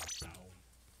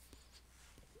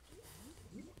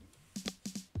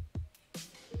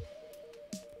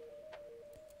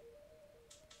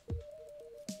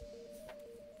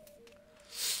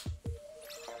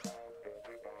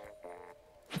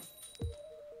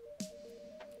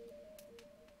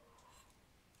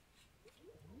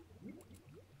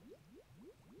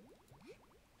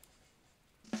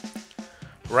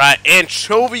 Right,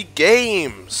 Anchovy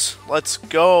Games. Let's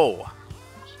go.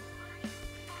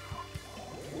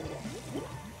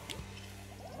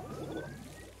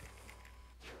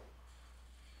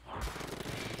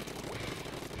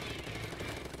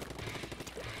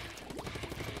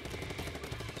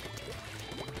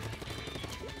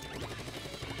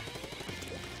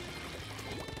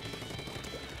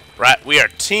 Right, we are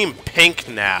Team Pink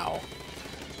now.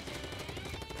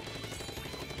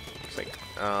 It's like,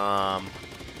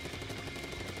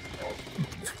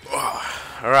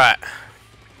 alright.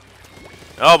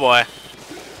 Oh boy.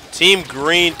 Team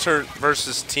Green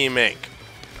versus Team Ink.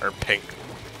 Or Pink.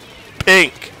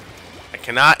 Pink! I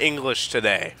cannot English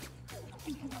today.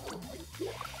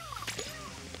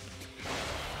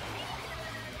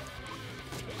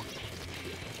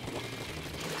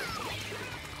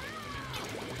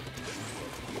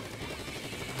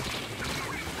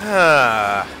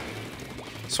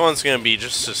 This one's gonna be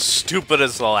just as stupid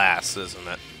as the last, isn't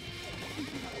it?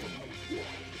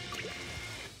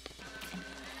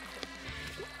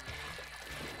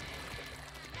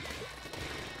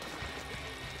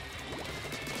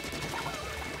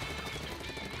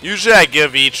 Usually I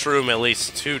give each room at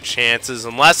least 2 chances,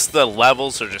 unless the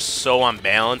levels are just so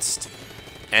unbalanced.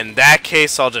 In that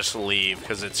case, I'll just leave,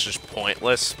 because it's just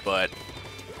pointless, but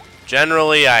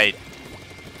generally I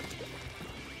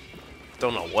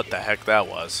don't know what the heck that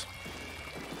was.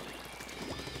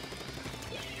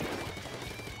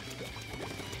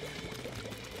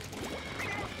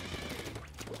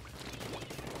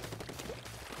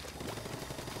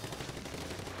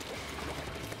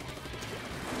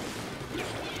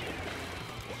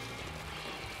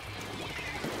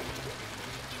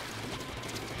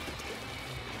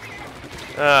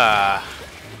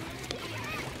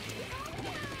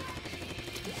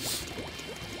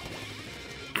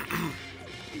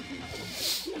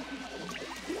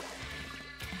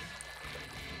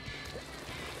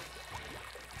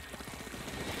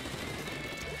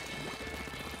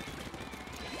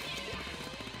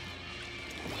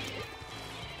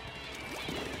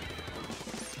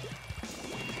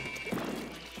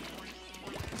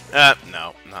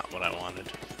 No, not what I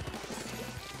wanted.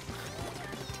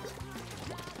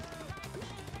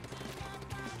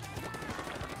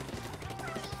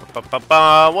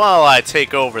 Ba-ba-ba, while I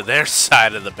take over their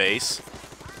side of the base.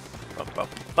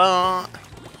 Ba-ba-ba.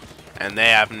 And they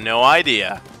have no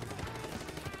idea.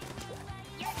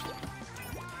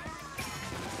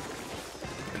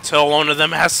 Until one of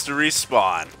them has to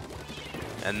respawn.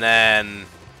 And then...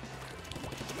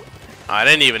 I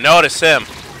didn't even notice him.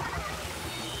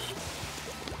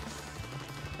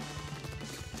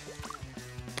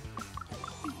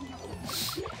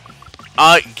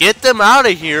 Get them out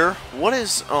of here. What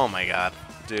is... Oh my god,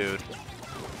 dude.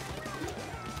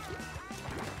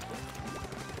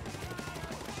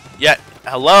 Yeah,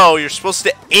 hello, you're supposed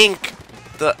to ink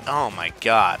the... Oh my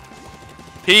god.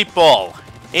 People,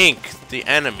 ink the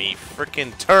enemy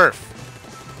freaking turf.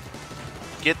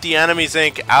 Get the enemy's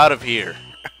ink out of here.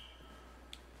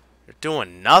 They're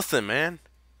doing nothing, man.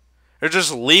 They're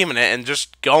just leaving it and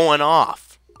just going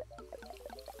off.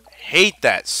 Hate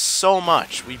that so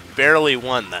much. We barely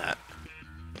won that.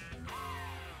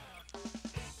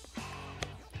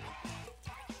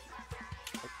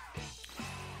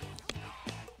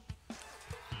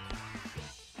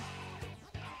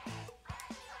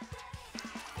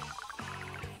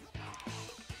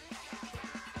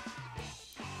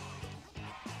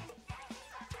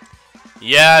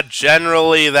 Yeah,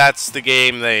 generally that's the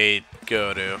game they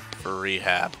go to for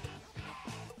rehab.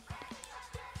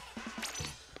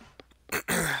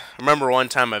 I remember one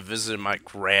time I visited my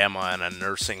grandma in a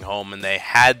nursing home and they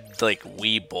had like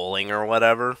Wii bowling or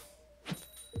whatever.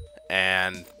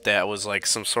 And that was like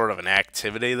some sort of an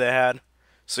activity they had.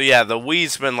 So yeah, the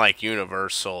Wii's been like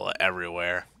universal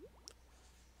everywhere.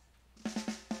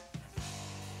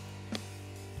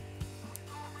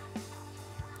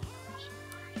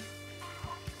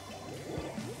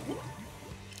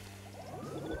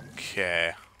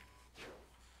 Okay.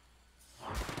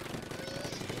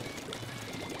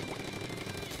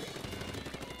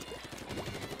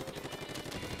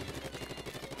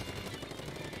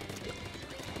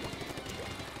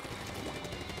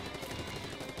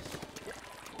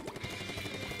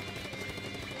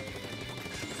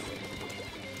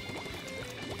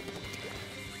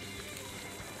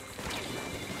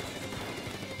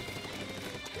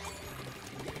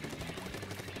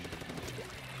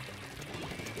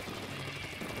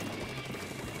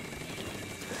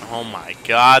 Oh my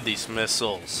god, these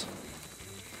missiles.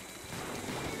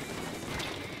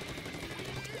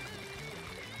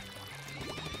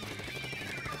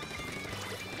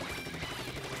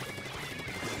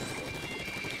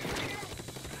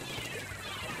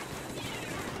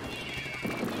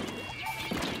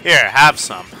 Here, have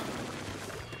some.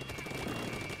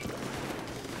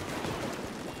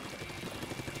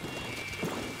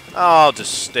 I'll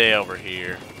just stay over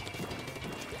here.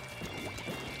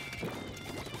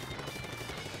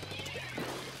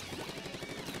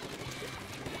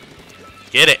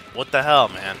 Get it. What the hell,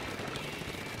 man?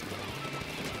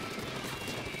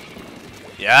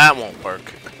 Yeah, that won't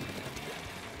work.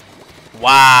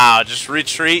 Wow, just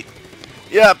retreat?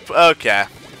 Yep, okay.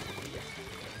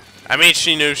 I mean,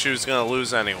 she knew she was gonna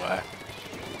lose anyway.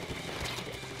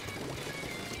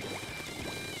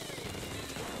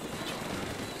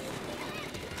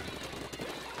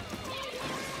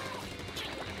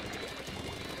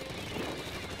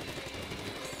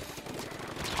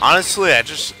 Honestly, I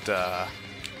just,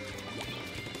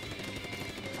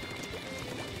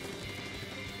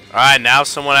 Alright, now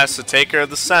someone has to take care of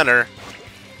the center.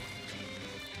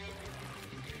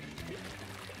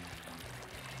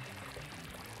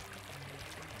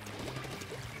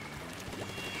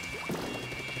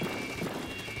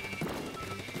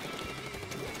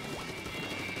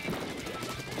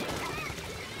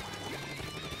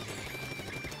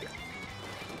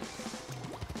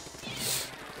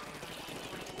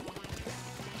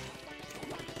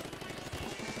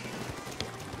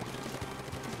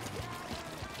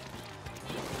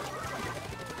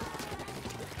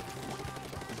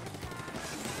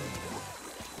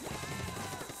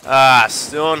 Ah,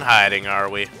 still in hiding, are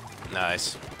we?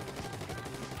 Nice.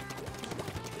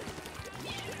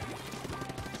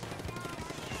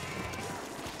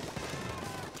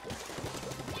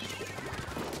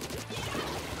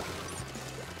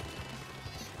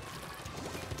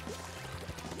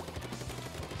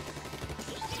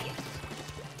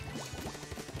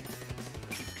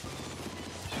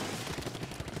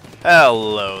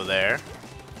 Hello there.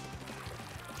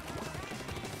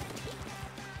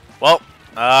 Well,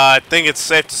 I think it's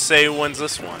safe to say who wins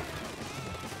this one.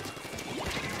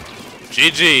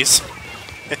 GG's.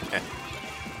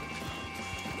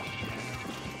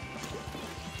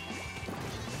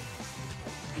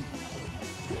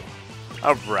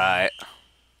 Alright.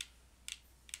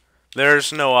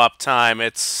 There's no uptime.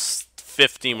 It's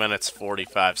 50 minutes,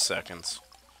 45 seconds.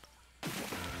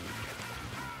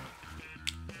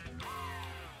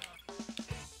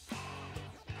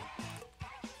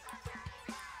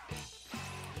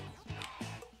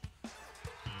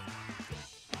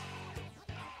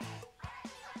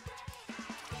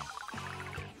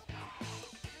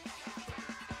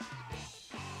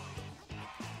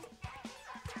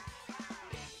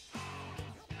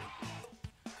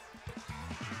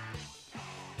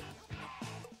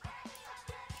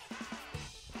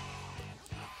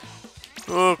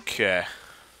 Okay.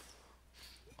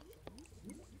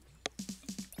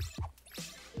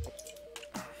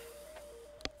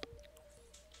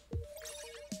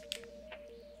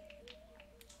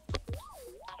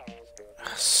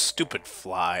 Stupid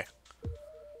fly.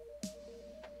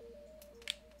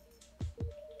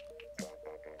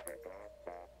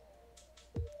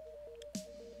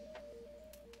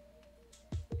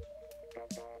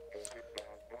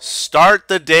 Start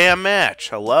the damn match.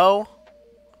 Hello?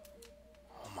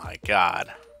 Oh my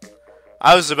god.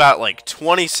 I was about like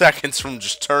 20 seconds from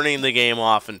just turning the game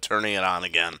off and turning it on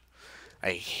again.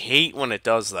 I hate when it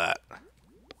does that.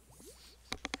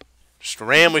 Just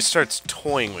randomly starts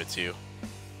toying with you.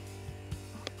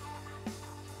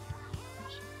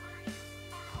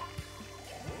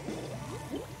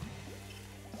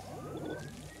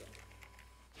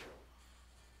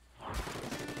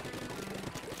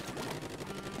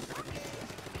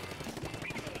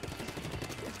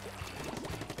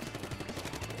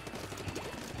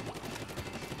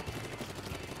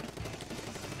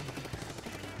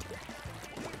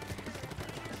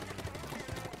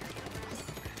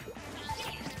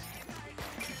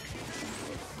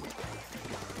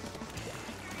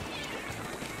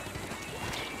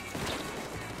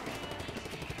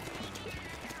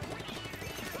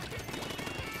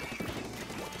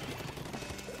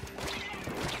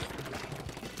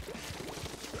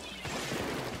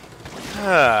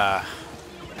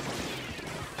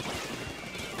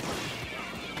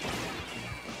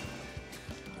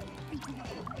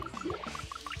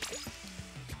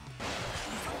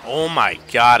 Oh my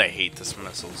god, I hate these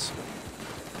missiles.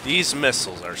 These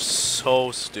missiles are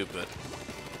so stupid.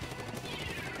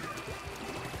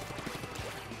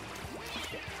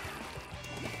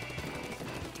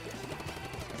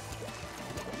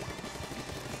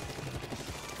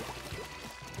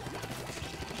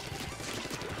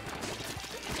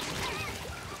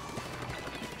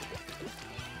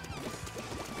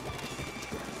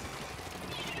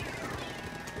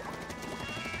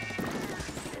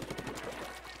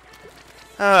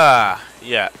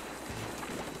 Yeah.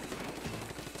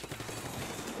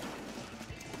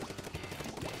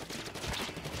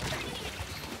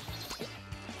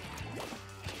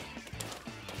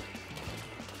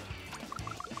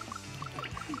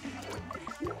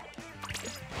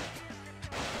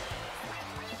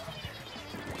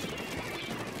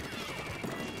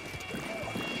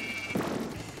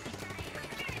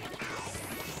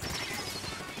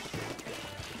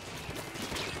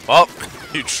 Well,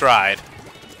 you tried.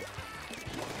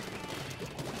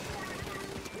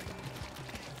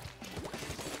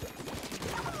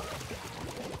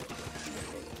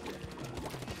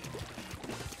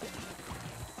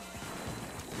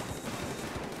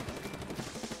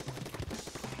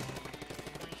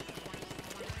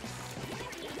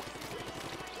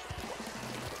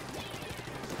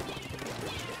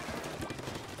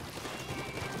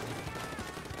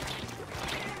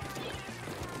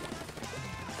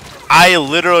 I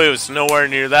literally was nowhere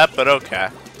near that, but okay.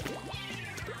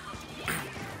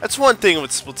 That's one thing with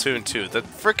Splatoon 2. The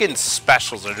freaking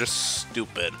specials are just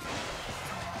stupid.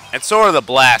 And so are the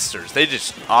blasters. They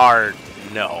just are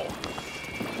no.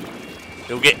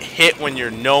 You'll get hit when you're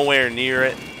nowhere near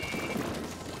it.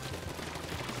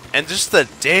 And just the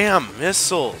damn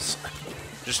missiles.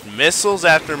 Just missiles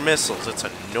after missiles. It's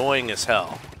annoying as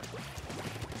hell.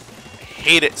 I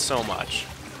hate it so much.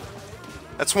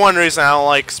 That's one reason I don't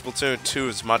like Splatoon 2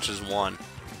 as much as 1.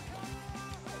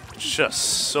 It's just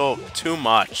so... too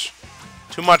much.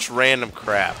 Too much random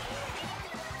crap.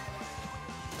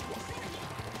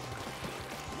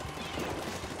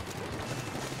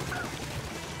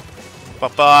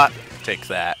 Papa, take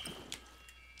that.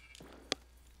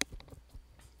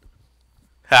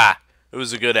 Ha! It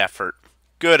was a good effort.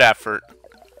 Good effort.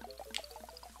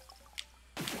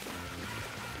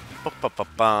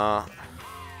 Ba-ba-ba-ba.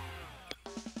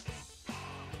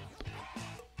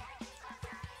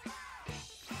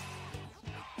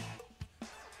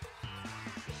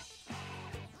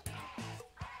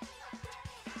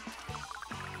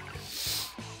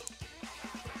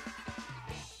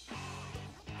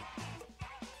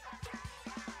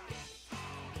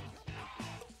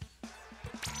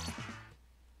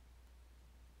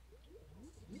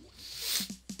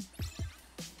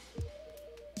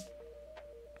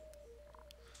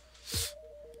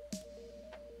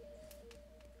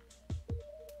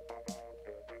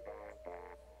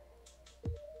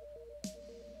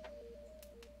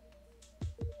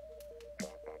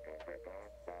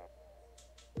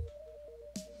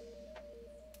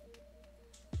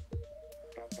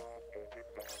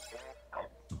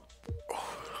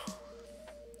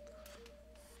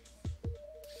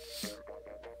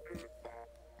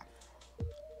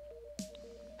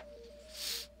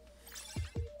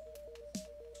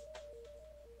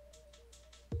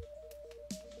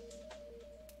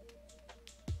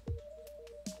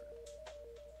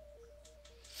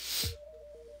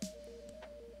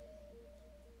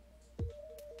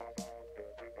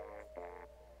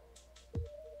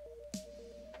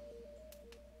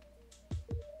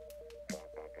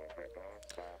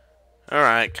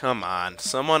 Alright, come on.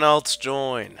 Someone else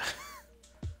join.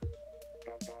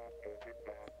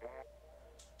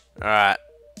 Alright.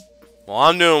 Well,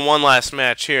 I'm doing one last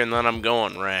match here, and then I'm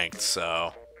going ranked,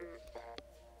 so...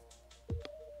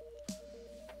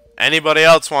 Anybody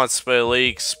else wants to play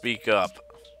League, speak up.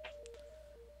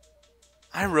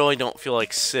 I really don't feel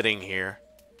like sitting here.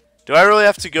 Do I really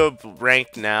have to go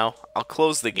ranked now? I'll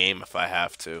close the game if I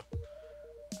have to.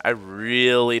 I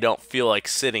really don't feel like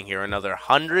sitting here another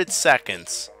 100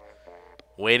 seconds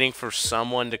waiting for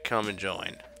someone to come and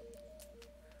join.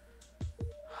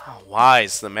 Why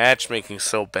is the matchmaking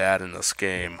so bad in this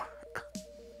game?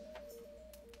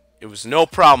 It was no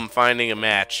problem finding a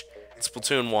match in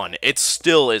Splatoon 1. It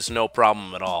still is no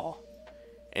problem at all.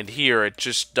 And here it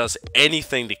just does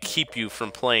anything to keep you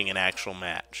from playing an actual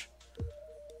match.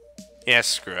 Yeah,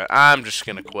 screw it. I'm just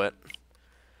gonna quit.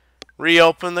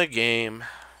 Reopen the game.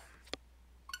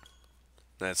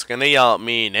 That's gonna yell at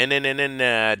me.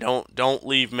 Nah. Don't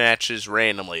leave matches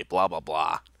randomly. Blah blah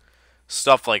blah.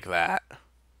 Stuff like that.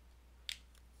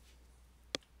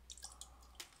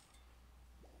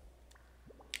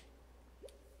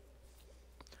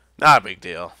 Not a big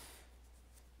deal.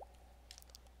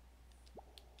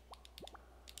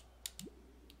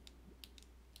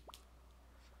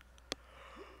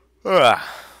 Ugh.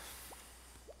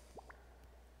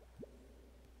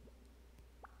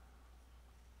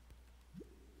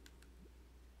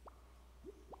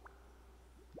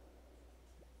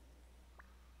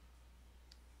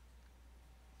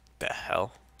 The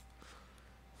hell?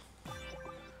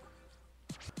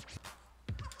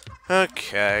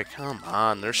 Okay, come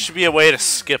on. There should be a way to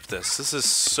skip this. This is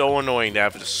so annoying to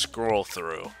have to scroll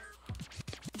through.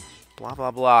 Blah, blah,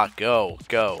 blah. Go,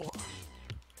 go.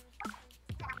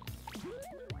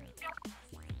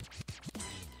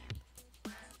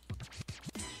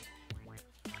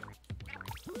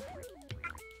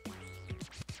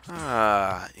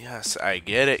 Ah, yes, I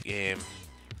get it, game.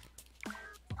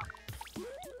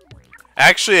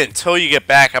 Actually, until you get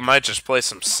back, I might just play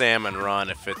some Salmon Run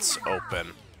if it's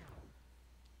open.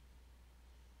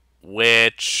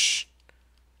 Which...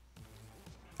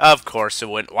 Of course it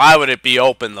wouldn't. Why would it be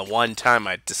open the one time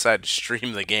I decide to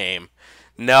stream the game?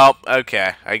 Nope,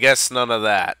 okay. I guess none of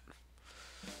that.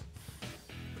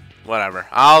 Whatever.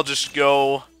 I'll just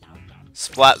go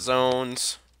Splat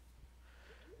Zones.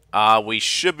 We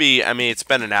should be, I mean, it's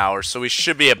been an hour, so we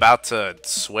should be about to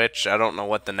switch. I don't know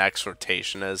what the next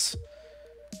rotation is.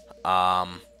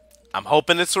 I'm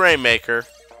hoping it's Rainmaker.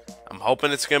 I'm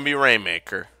hoping it's going to be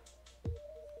Rainmaker.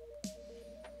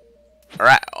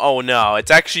 Alright, oh no,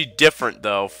 it's actually different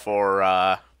though for,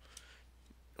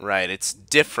 right, it's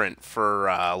different for,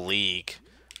 League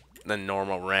than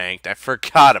normal ranked. I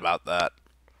forgot about that.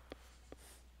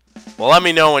 Well, let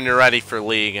me know when you're ready for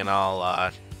League and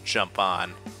I'll, jump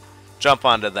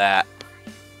onto that.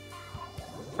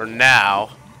 For now,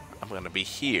 I'm going to be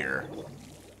here.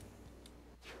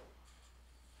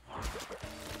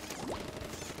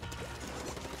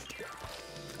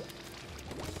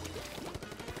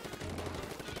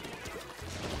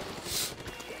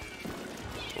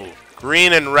 Ooh,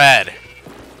 green and red.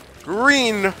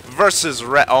 Green versus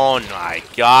red. Oh my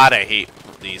god, I hate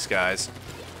these guys.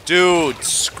 Dude,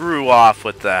 screw off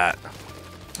with that.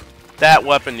 That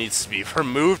weapon needs to be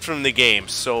removed from the game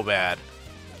so bad.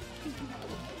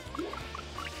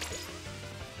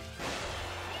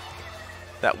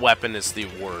 That weapon is the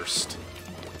worst.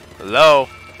 Hello?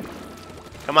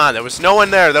 Come on, there was no one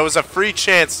there. There was a free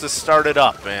chance to start it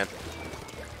up, man.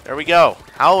 There we go.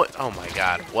 How? Oh my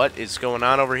god, what is going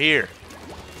on over here?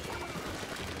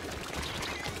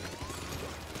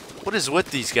 What is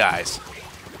with these guys?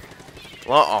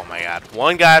 Well, oh my god.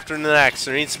 One guy after the next.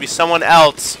 There needs to be someone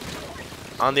else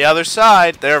on the other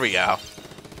side. There we go.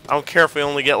 I don't care if we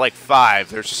only get like 5.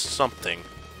 There's something.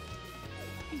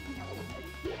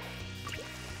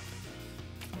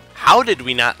 How did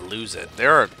we not lose it?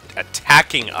 They're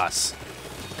attacking us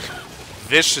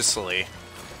viciously.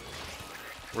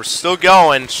 We're still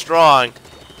going strong.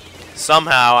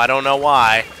 Somehow, I don't know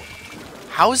why.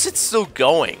 How is it still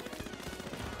going?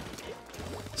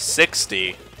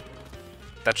 60.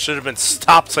 That should have been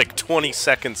stopped like 20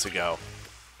 seconds ago.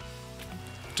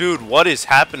 Dude, what is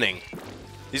happening?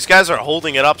 These guys are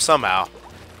holding it up somehow.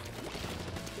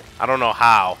 I don't know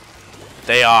how.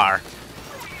 They are.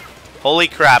 Holy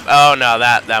crap. Oh, no,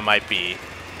 that might be...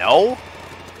 No?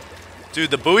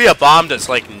 Dude, the Booyah Bomb does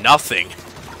like nothing.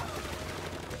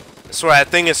 I swear, that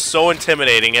thing is so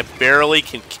intimidating, it barely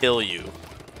can kill you.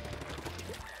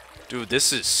 Dude,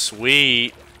 this is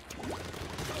sweet.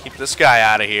 Keep this guy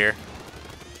out of here.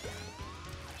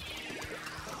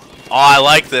 Oh, I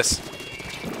like this.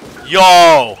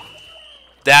 Yo!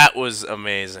 That was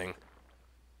amazing.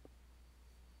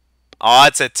 Oh,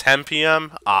 it's at 10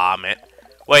 p.m.? Aw, man.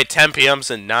 Wait, 10 p.m.'s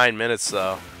in 9 minutes,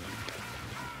 though.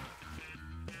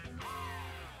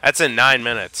 That's in 9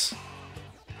 minutes.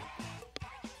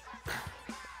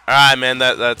 Alright, man,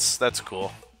 that's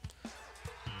cool.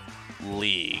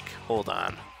 League. Hold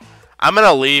on. I'm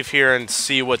gonna leave here and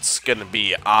see what's gonna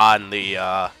be on the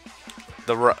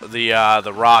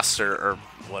roster or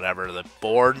whatever, the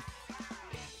board.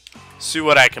 See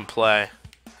what I can play.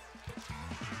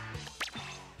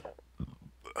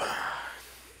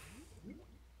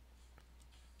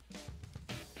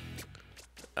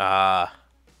 Yeah,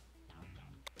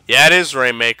 it is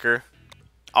Rainmaker.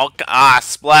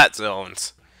 Splat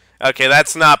zones. Okay,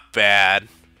 that's not bad.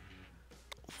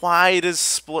 Why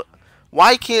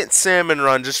can't Salmon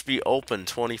Run just be open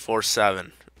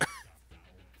 24/7?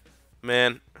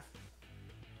 Man.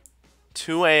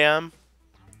 2 a.m.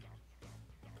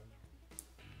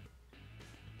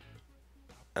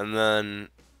 And then,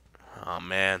 oh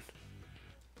man.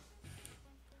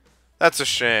 That's a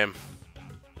shame.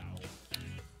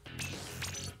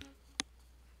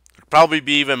 Probably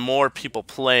be even more people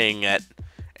playing at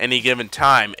any given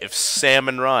time if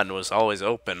Salmon Run was always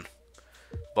open.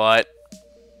 But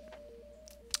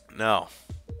no.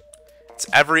 It's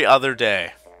every other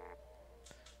day.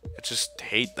 I just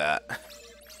hate that.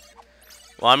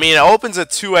 Well, I mean, it opens at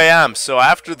 2 a.m., so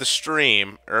after the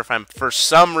stream, or if I'm for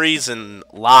some reason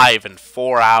live in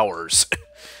 4 hours,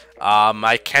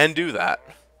 I can do that.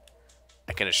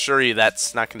 I can assure you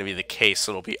that's not going to be the case.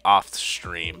 It'll be off the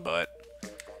stream, but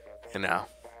you know,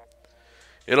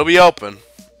 it'll be open.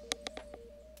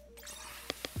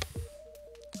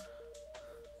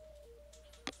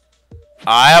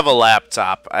 I have a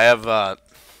laptop. I have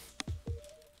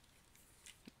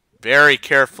very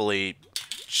carefully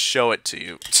show it to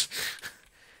you.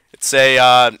 It's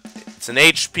an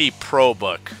HP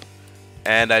ProBook,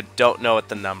 and I don't know what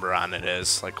the number on it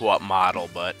is, like what model,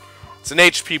 but it's an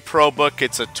HP ProBook.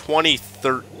 It's a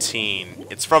 2013.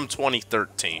 It's from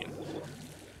 2013.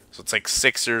 So it's like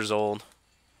 6 years old.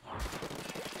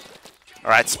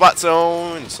 Alright, spot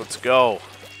zones. Let's go.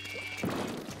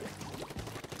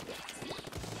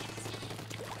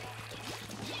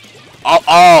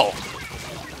 Oh!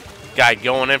 Guy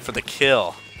going in for the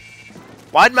kill.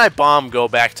 Why'd my bomb go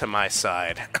back to my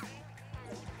side?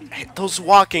 Those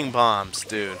walking bombs,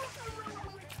 dude.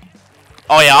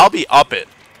 Oh yeah, I'll be up at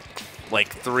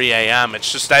like 3 a.m.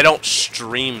 It's just I don't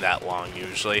stream that long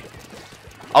usually.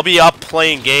 I'll be up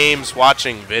playing games,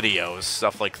 watching videos,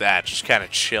 stuff like that, just kind of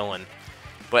chilling.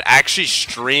 But actually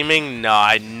streaming, no,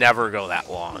 I never go that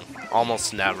long.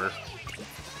 Almost never.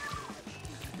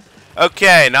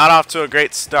 Okay, not off to a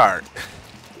great start.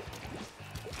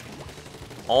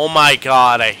 Oh my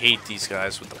god, I hate these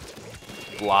guys with the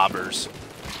blobbers.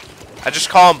 I just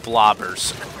call them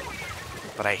blobbers.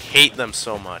 But I hate them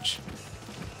so much.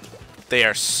 They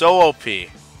are so OP.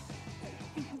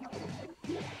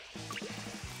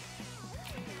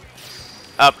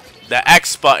 Up, the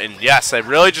X button. Yes, I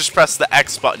really just pressed the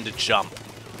X button to jump.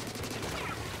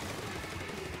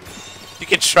 You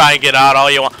can try and get out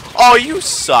all you want. Oh, you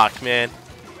suck, man.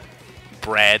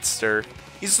 Bradster.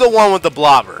 He's the one with the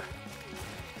blobber.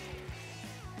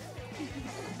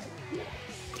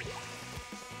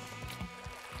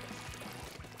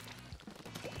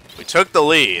 We took the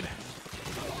lead.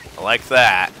 I like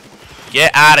that.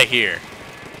 Get out of here.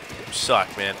 You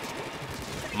suck, man.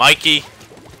 Mikey.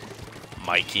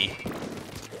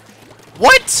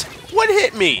 What? What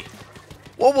hit me?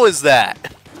 What was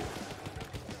that?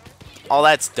 Oh,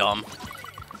 that's dumb.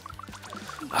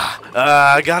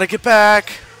 I gotta get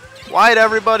back. Why'd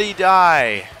everybody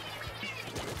die?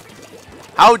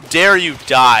 How dare you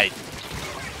die?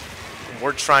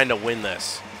 We're trying to win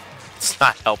this. It's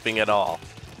not helping at all.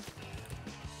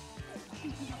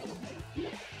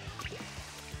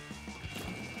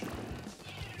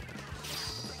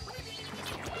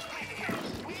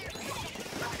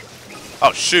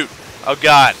 Oh, shoot. Oh,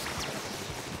 God.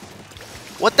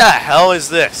 What the hell is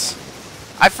this?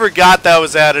 I forgot that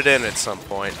was added in at some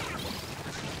point.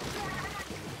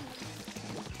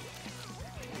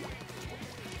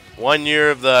 One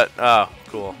year of the... Oh,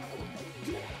 cool.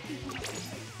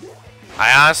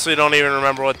 I honestly don't even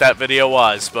remember what that video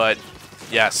was, but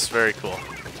yes, very cool.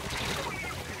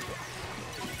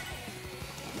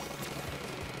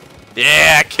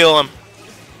 Yeah, kill him.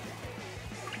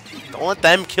 Don't let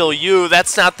them kill you.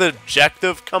 That's not the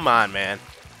objective. Come on, man.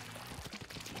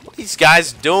 What are these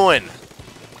guys doing?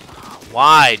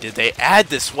 Why did they add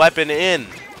this weapon in?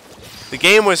 The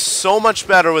game was so much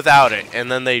better without it,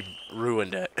 and then they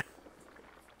ruined it.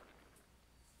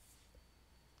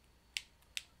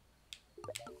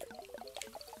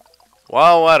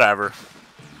 Well, whatever.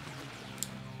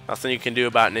 Nothing you can do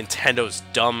about Nintendo's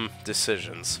dumb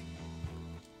decisions.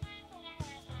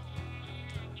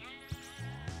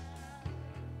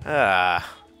 Got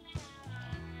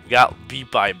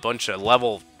beat by a bunch of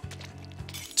level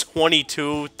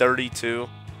 22, 32.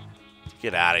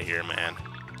 Get out of here, man.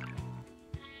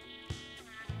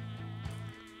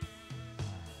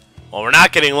 Well, we're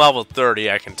not getting level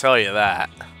 30, I can tell you that.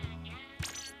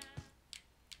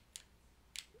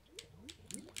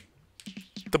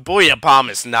 The Booyah Bomb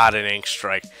is not an Ink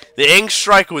Strike. The Ink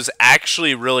Strike was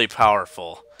actually really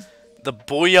powerful. The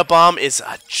Booyah Bomb is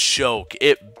a joke.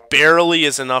 It barely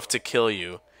is enough to kill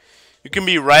you. You can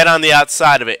be right on the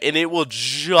outside of it, and it will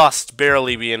just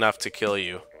barely be enough to kill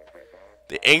you.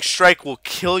 The Ink Strike will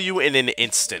kill you in an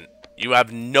instant. You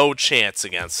have no chance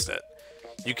against it.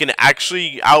 You can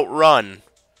actually outrun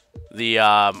the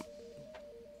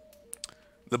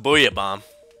Booyah Bomb.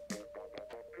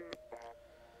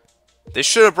 They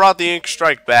should have brought the Ink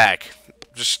Strike back.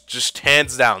 Just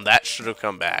hands down, that should have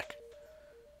come back.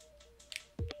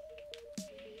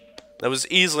 That was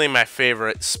easily my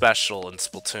favorite special in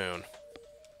Splatoon.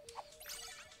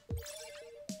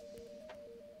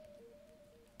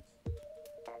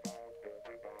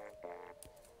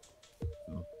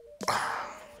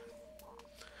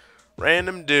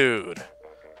 Random dude.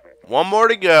 One more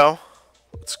to go.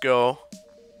 Let's go.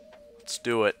 Let's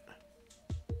do it.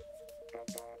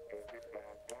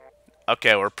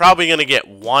 Okay, we're probably going to get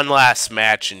one last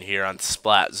match in here on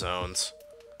Splat Zones.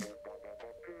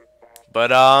 But,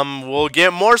 we'll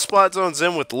get more Splat Zones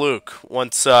in with Luke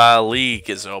once, League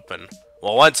is open.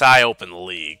 Well, once I open the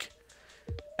League.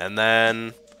 And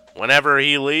then, whenever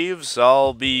he leaves,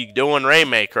 I'll be doing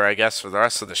Rainmaker, I guess, for the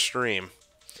rest of the stream.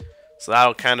 So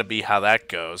that'll kind of be how that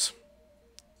goes.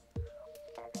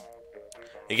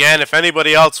 Again, if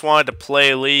anybody else wanted to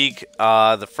play League,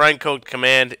 the friend code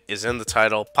command is in the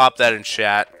title. Pop that in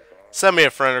chat. Send me a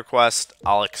friend request.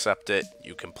 I'll accept it.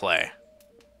 You can play.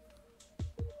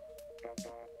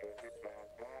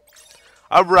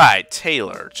 Alright,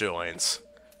 Taylor joins.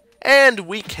 And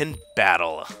we can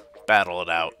battle it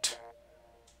out.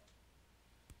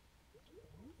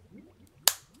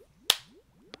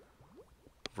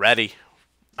 Ready.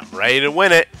 I'm ready to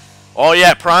win it. Oh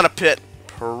yeah, Piranha Pit.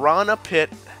 Piranha Pit.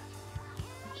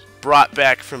 Brought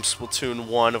back from Splatoon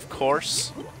 1, of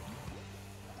course.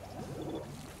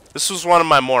 This was one of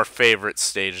my more favorite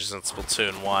stages in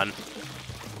Splatoon 1.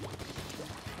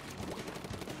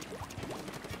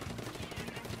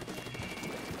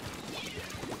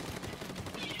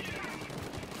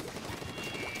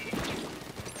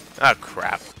 Oh,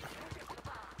 crap.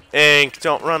 Ink,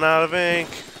 don't run out of ink.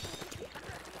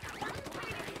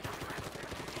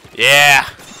 Yeah,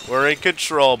 we're in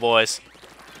control, boys.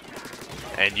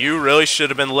 And you really should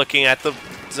have been looking at the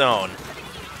zone.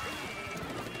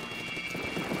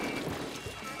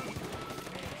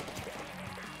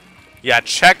 Yeah,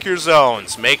 check your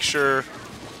zones. Make sure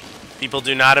people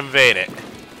do not invade it.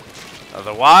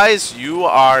 Otherwise, you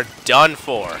are done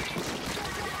for.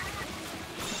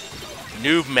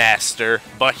 Noob master,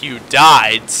 but you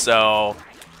died, so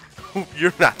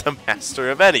you're not the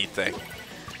master of anything.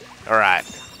 Alright.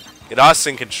 Get us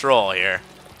in control here.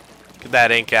 Get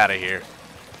that ink out of here.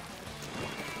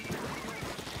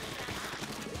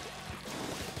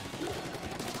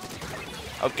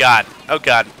 Oh god. Oh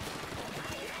god.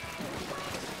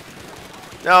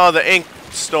 No, the ink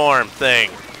storm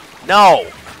thing. No!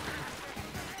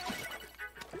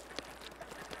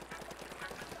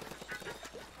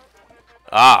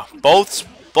 Ah, both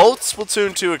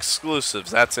Splatoon 2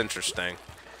 exclusives. That's interesting.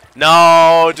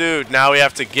 No, dude. Now we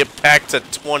have to get back to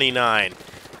 29.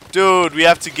 Dude, we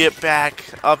have to get back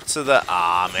up to the...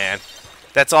 Ah, man.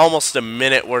 That's almost a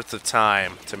minute worth of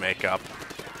time to make up.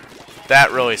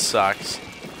 That really sucks.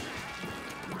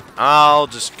 I'll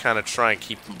just kind of try and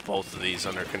keep both of these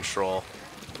under control.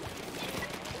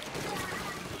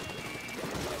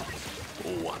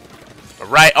 Ooh.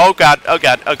 Alright. Oh, God. Oh,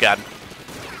 God. Oh, God.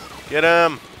 Get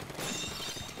him.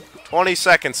 20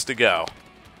 seconds to go.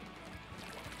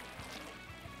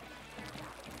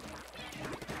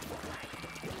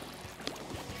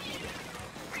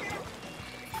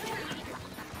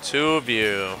 Two of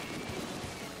you.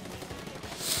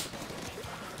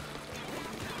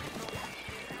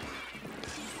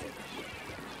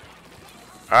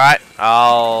 Alright,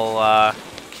 I'll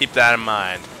keep that in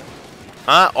mind.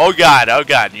 Huh? Oh god, oh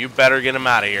god, you better get him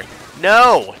out of here.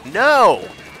 No! No!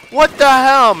 What the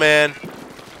hell, man?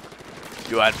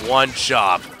 You had one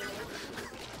job.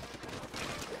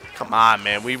 Come on,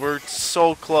 man, we were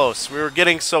so close. We were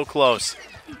getting so close.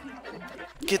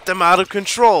 Get them out of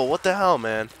control. What the hell,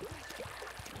 man?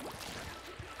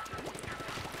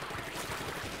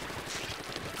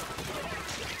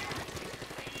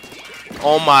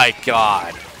 Oh my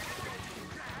god.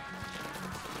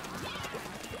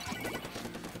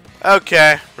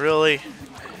 Okay, really?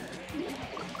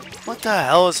 What the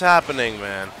hell is happening,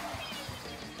 man?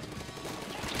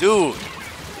 Dude.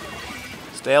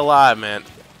 Stay alive, man.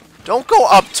 Don't go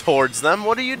up towards them.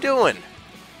 What are you doing?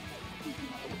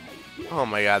 Oh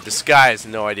my god, this guy has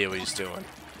no idea what he's doing.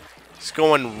 He's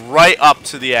going right up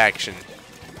to the action.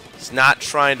 He's not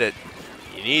trying to...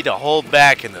 You need to hold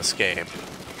back in this game.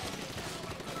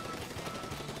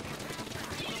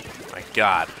 My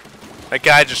god. That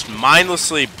guy just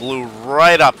mindlessly blew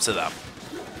right up to them.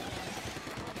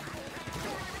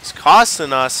 He's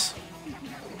costing us.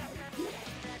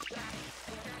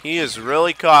 He is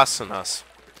really costing us.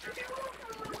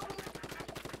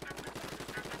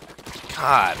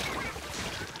 God.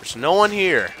 There's no one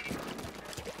here.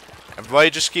 Everybody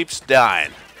just keeps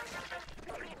dying.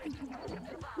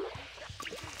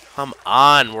 Come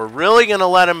on. We're really going to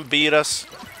let him beat us?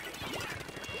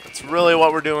 That's really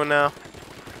what we're doing now?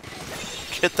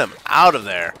 Get them out of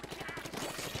there.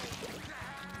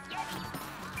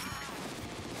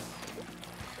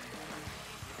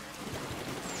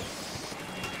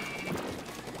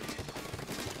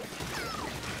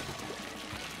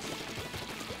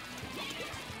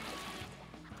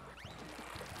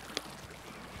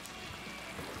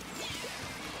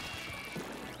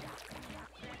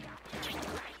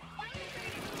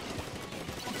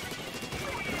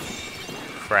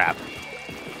 Crap.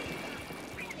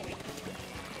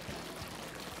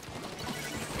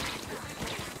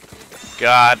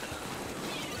 God.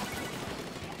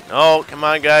 Oh, come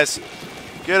on, guys.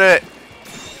 Get it.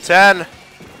 10.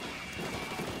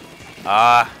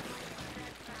 Don't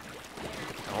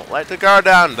let the guard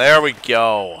down. There we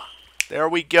go. There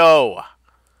we go.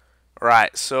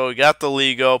 Alright, so we got the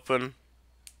league open.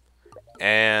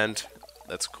 And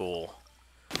that's cool.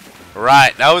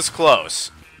 Alright, that was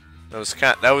close.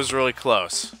 That was really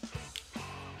close. It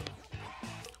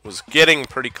was getting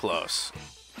pretty close.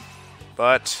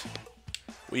 But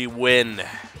we win.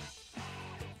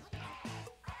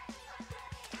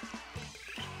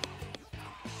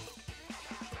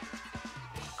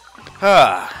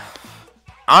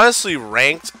 Honestly,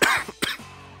 ranked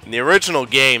in the original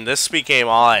game, this became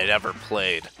all I'd ever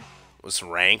played was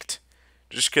ranked,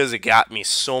 just because it got me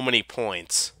so many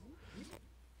points.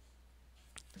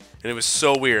 And it was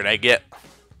so weird.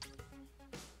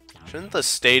 Shouldn't the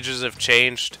stages have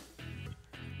changed?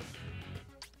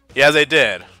 Yeah, they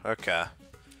did. Okay.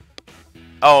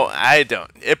 Oh, I don't.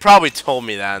 It probably told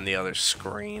me that on the other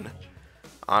screen.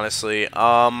 Honestly.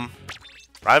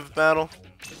 Private battle?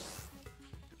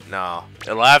 No.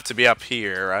 It'll have to be up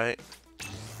here, right?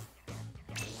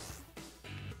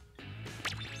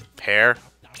 Pair?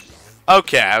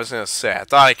 Okay, I was gonna say. I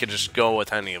thought I could just go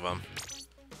with any of them.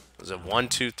 Was it 1,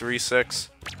 2, 3, 6?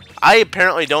 I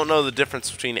apparently don't know the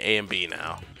difference between A and B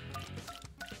now.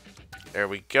 There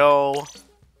we go.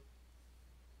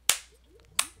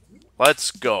 Let's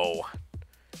go.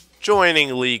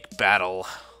 Joining League Battle.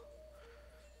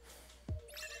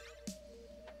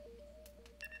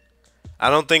 I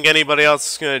don't think anybody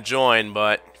else is going to join,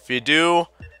 but if you do,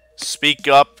 speak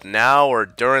up now or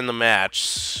during the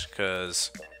match,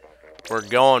 because we're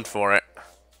going for it.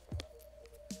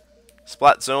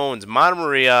 Splat Zones, Monte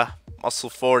Maria, Muscle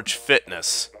Forge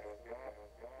Fitness.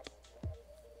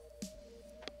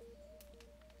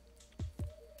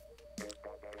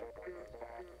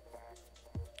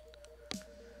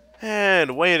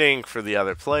 And waiting for the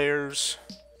other players.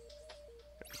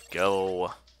 There we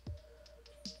go.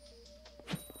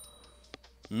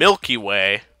 Milky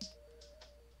Way.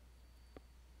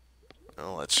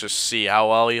 Well, let's just see how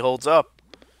well he holds up.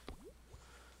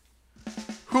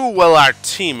 Who will our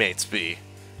teammates be?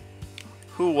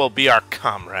 Who will be our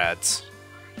comrades?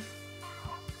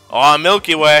 Oh,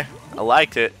 Milky Way. I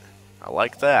liked it. I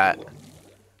like that.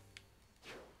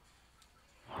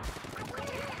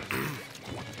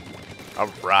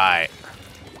 Alright.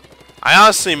 I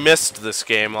honestly missed this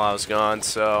game while I was gone,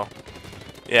 so...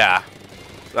 yeah.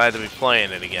 Glad to be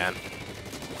playing it again.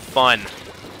 Fun.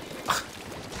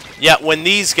 Yet when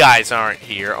these guys aren't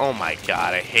here... oh my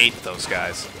god, I hate those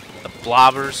guys. The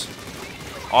blobbers.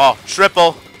 Oh,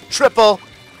 triple! Triple!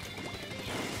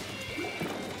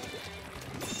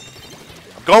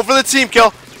 I'm going for the team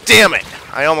kill! Damn it!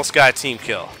 I almost got a team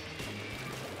kill.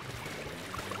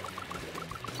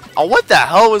 Oh, what the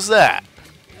hell was that?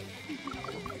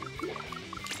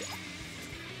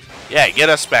 Yeah, get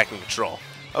us back in control.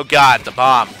 Oh god, the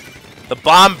bomb. The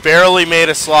bomb barely made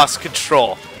us lost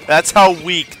control. That's how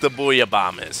weak the Booyah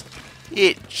Bomb is.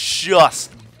 It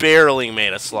just barely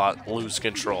made us lose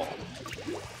control.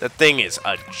 That thing is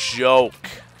a joke.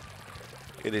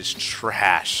 It is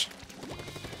trash.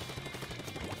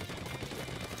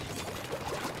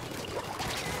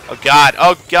 Oh god,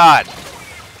 oh god!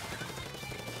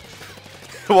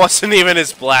 It wasn't even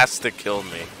his blast that killed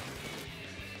me.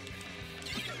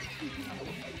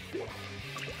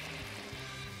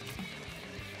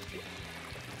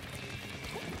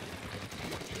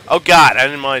 Oh god, I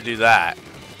didn't want to do that.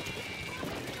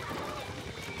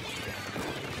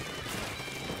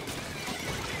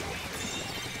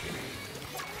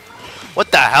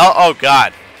 What the hell? Oh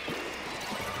god.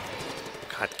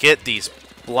 God, get these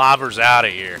blobbers out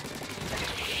of here. I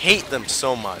hate them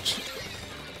so much.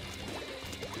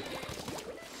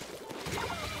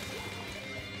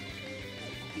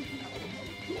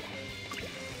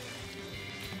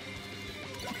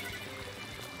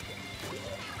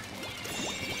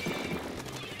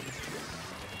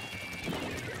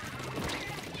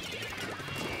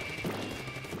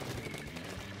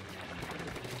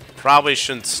 Probably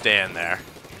shouldn't stand there.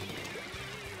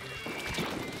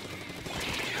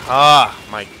 Ah,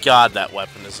 my god, that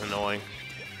weapon is annoying.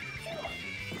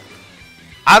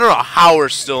 I don't know how we're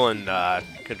still in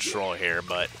control here,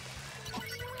 but...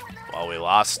 well, we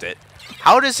lost it.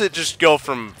 How does it just go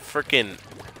from frickin'...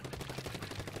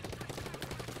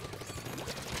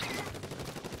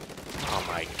 oh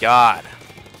my god.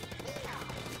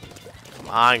 Come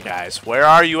on, guys. Where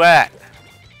are you at?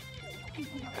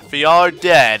 If y'all are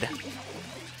dead...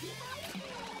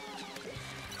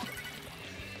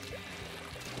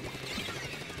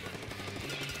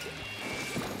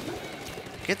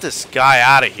 get this guy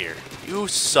out of here. You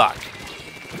suck.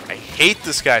 I hate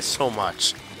this guy so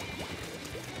much.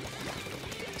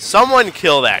 Someone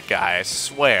kill that guy, I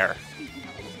swear.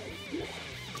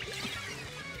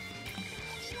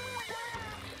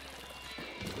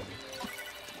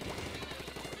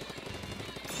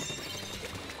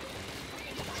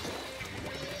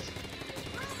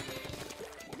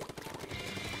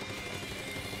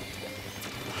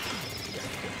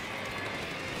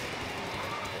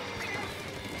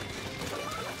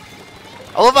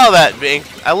 I love how that being...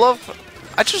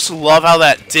 I just love how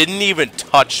that didn't even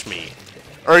touch me.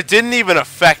 Or it didn't even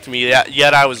affect me,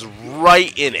 yet I was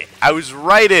right in it. I was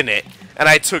right in it, and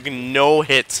I took no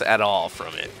hits at all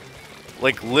from it.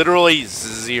 Like, literally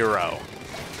zero.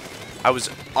 I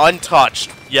was untouched,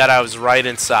 yet I was right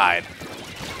inside.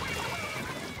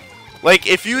 Like,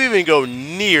 if you even go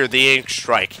near the ink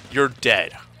strike, you're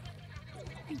dead.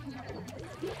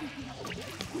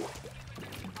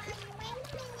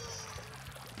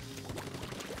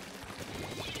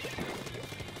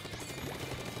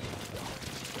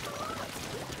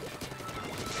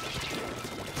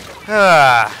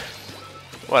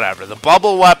 Whatever. The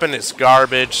bubble weapon is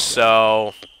garbage,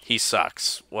 so he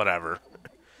sucks. Whatever.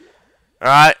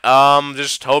 Alright,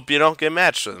 just hope you don't get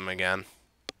matched with him again.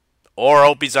 Or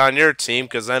hope he's on your team,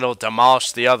 because then he'll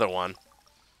demolish the other one.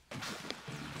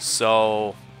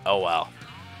 So, oh well.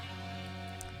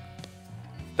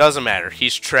 Doesn't matter.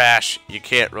 He's trash. You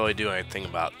can't really do anything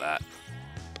about that.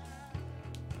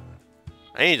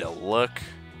 I need to look.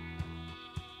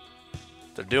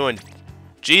 They're doing...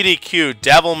 GDQ,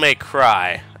 Devil May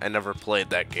Cry. I never played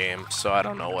that game, so I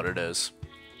don't know what it is.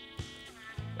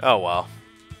 Oh well.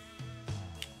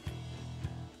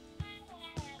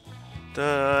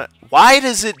 Why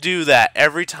does it do that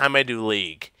every time I do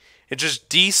League? It just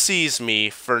DCs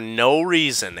me for no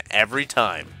reason every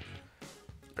time.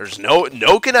 There's no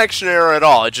connection error at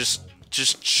all. It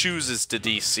just chooses to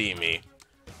DC me.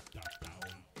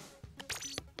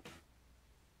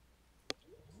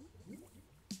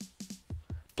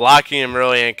 Blocking him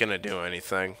really ain't gonna do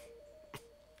anything.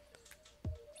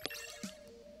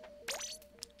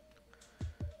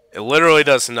 It literally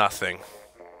does nothing.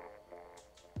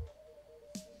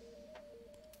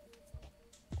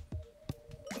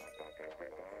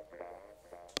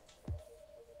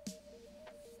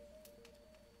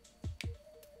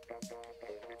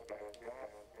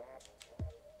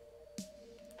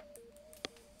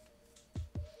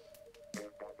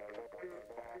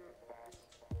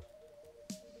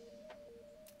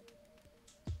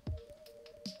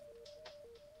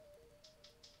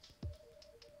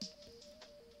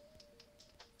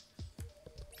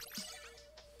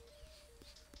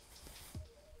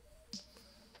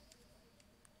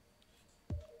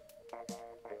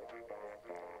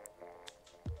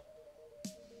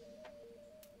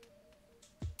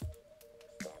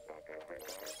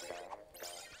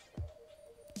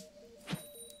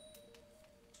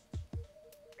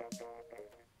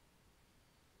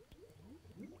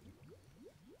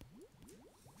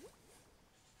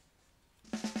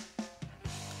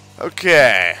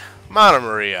 Okay, Mana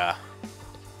Maria.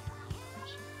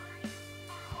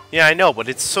 Yeah, I know, but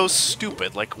it's so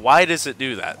stupid. Like, why does it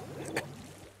do that?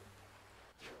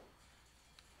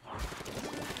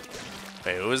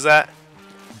 Wait, who was that?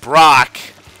 Brock.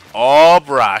 Oh,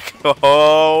 Brock.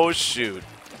 Oh, shoot.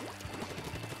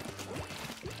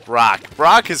 Brock.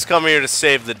 Brock has come here to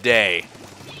save the day.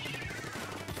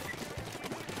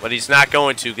 But he's not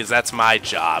going to, because that's my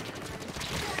job.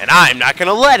 And I'm not going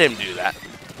to let him do that.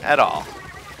 At all.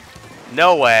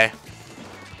 No way.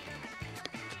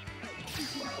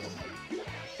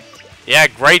 Yeah,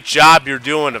 great job you're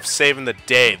doing of saving the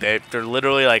day. They're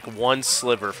literally like one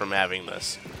sliver from having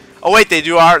this. Oh wait, they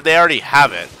already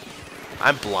have it.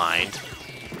 I'm blind.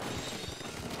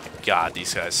 God,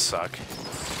 these guys suck.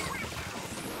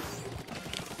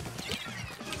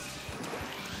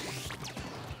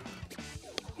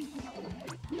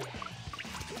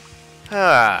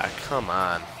 Ah, come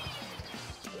on.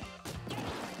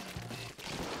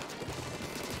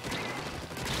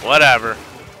 Whatever.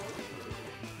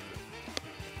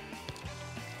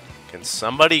 Can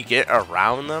somebody get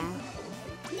around them?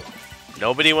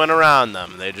 Nobody went around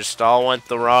them. They just all went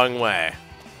the wrong way.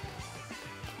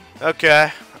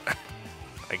 Okay.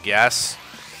 I guess.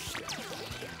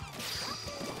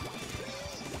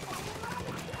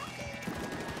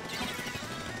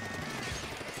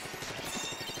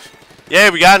 Yeah,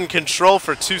 we got in control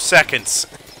for 2 seconds.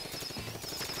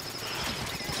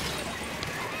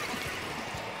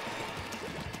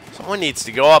 Someone needs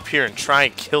to go up here and try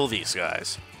and kill these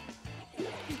guys.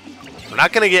 We're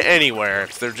not going to get anywhere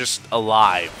if they're just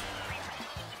alive.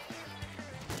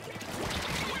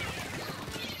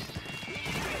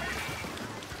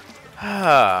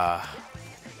 Ah.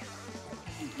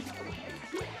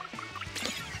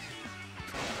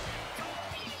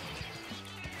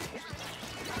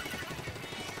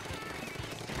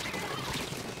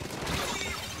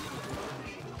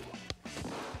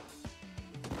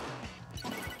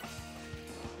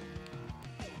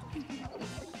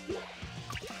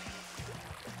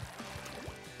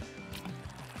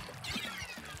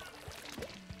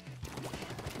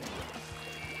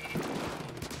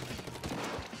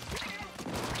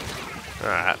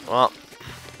 Alright, well.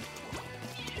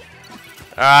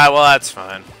 Alright, well, that's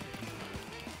fine.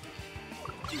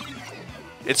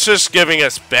 It's just giving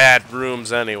us bad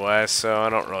rooms anyway, so I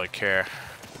don't really care.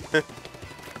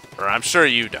 Or I'm sure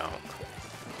you don't.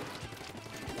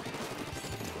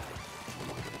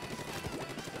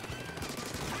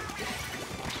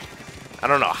 I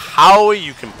don't know how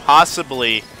you can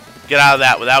possibly get out of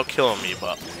that without killing me,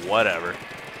 but whatever.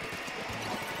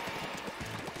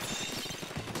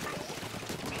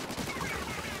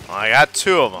 Well, I got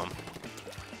 2 of them.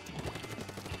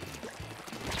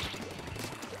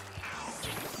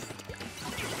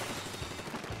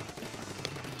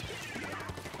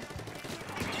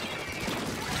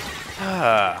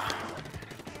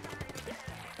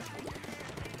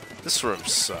 This room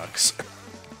sucks.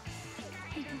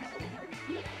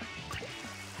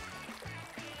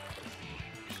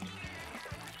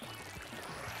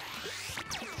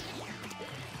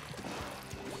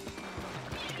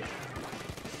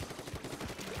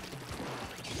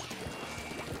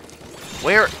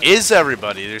 Where is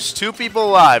everybody? There's 2 people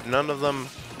alive. None of them...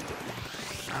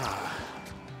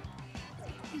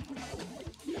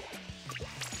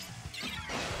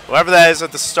 Whoever that is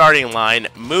at the starting line,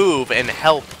 move and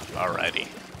help already.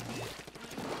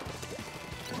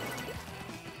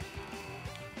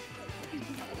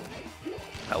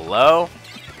 Hello?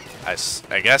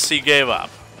 I guess he gave up.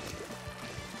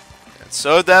 And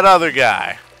so did that other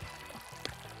guy.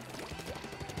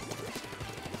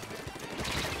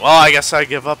 Well, I guess I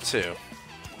give up too.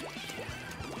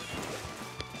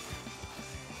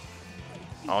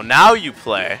 Oh, now you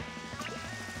play.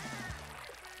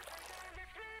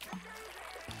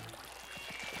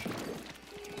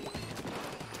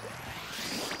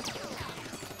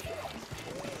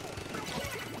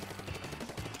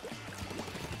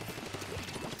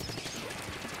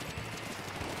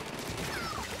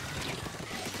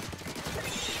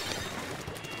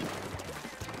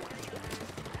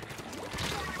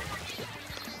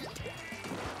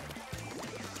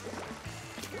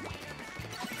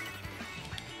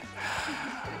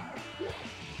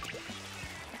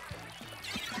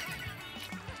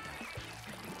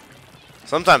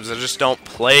 Sometimes I just don't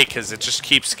play because it just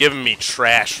keeps giving me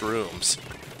trash rooms.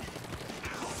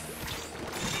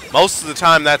 Most of the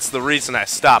time, that's the reason I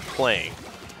stop playing.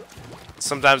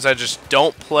 Sometimes I just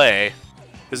don't play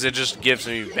because it just gives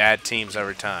me bad teams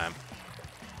every time.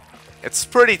 It's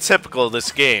pretty typical of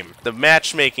this game. The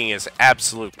matchmaking is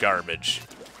absolute garbage.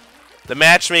 The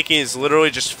matchmaking is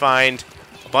literally just find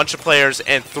a bunch of players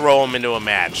and throw them into a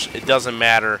match. It doesn't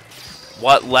matter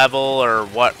what level or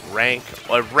what rank.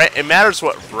 It matters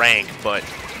what rank, but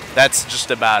that's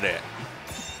just about it.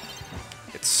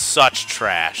 It's such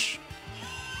trash.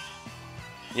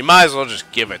 You might as well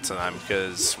just give it to them,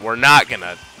 because we're not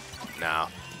gonna... No.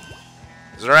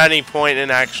 Is there any point in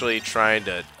actually trying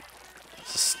to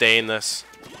sustain this?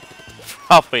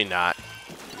 Probably not.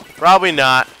 Probably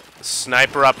not.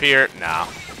 Sniper up here? No.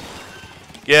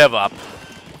 Give up.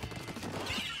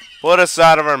 Put us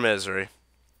out of our misery.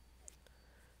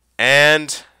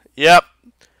 And, yep.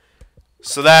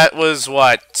 So that was,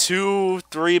 what, 2,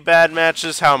 3 bad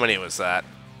matches? How many was that?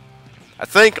 I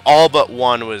think all but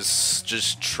one was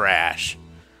just trash.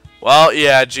 Well,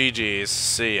 yeah, GG's.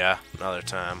 See ya another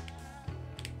time.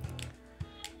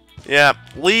 Yeah,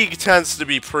 League tends to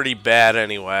be pretty bad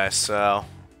anyway, so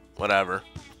whatever.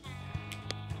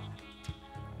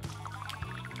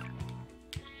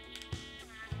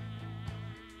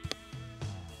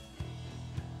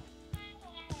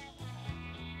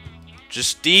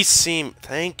 Just DC,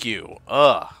 thank you.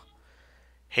 Ugh.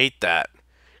 Hate that.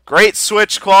 Great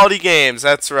Switch quality games,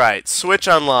 that's right. Switch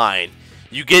Online.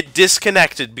 You get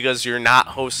disconnected because you're not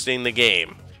hosting the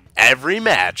game. Every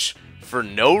match, for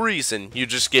no reason, you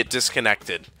just get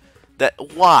disconnected.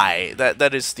 Why?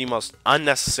 That is the most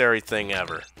unnecessary thing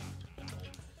ever.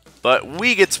 But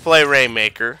we get to play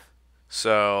Rainmaker,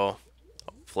 so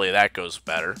hopefully that goes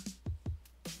better.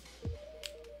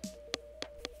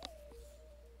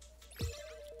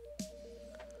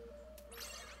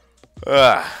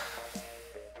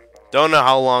 Don't know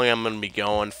how long I'm going to be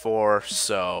going for,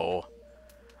 so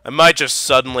I might just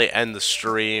suddenly end the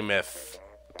stream if,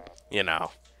 you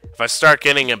know, if I start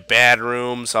getting in bad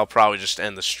rooms, I'll probably just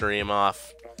end the stream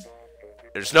off.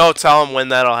 There's no telling when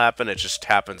that'll happen, it just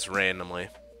happens randomly.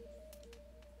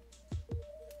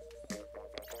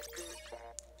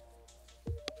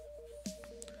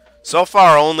 So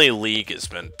far, only League has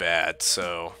been bad,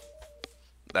 so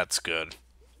that's good.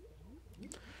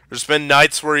 There's been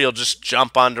nights where you'll just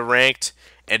jump onto ranked,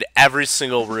 and every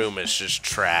single room is just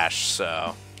trash,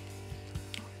 so...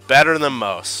 Better than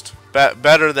most.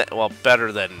 Better than... Well,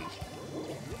 better than...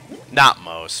 Not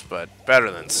most, but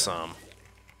better than some.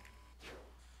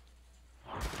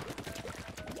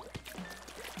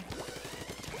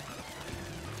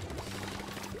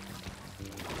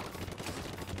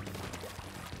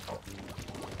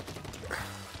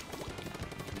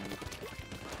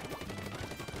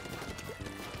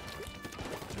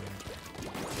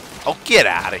 Oh, get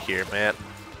out of here, man.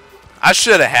 I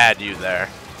should have had you there.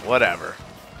 Whatever.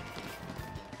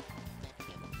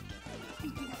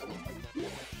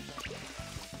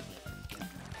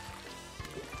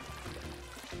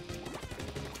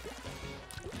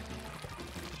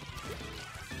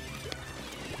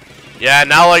 Yeah,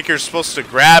 not like you're supposed to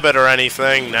grab it or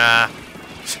anything. Nah.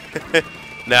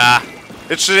 Nah.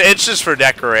 It's just for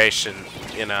decoration,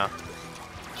 you know.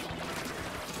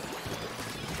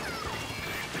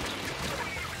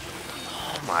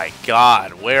 Oh my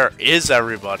god, where is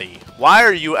everybody? Why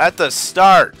are you at the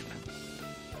start?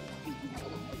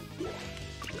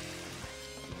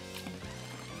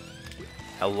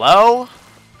 Hello?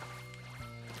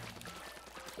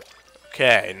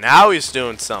 Okay, now he's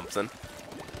doing something.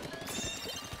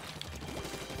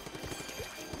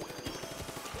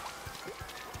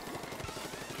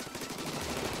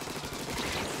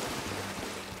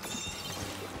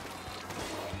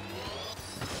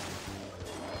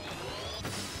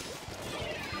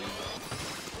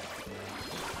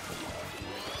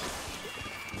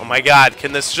 Oh my god,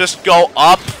 can this just go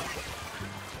up?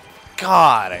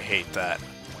 God, I hate that.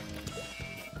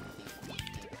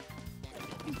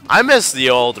 I miss the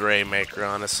old Rainmaker,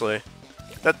 honestly.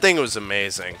 That thing was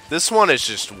amazing. This one is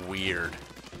just weird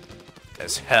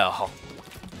as hell.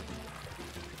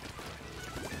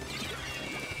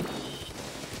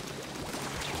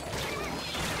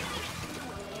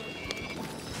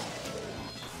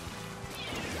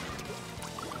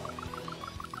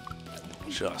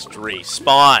 Just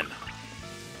respawn.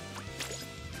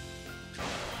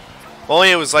 If only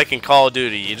it was like in Call of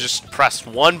Duty. You just press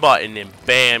one button and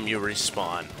bam, you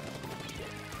respawn.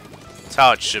 That's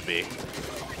how it should be.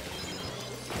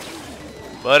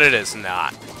 But it is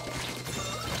not.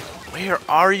 Where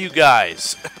are you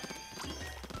guys?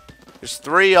 There's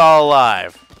 3 all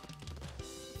alive.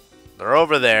 They're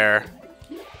over there.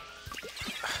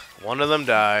 One of them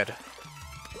died.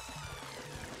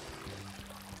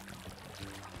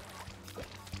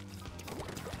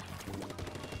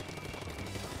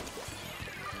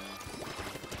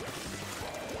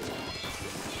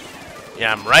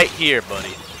 Yeah, I'm right here,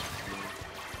 buddy.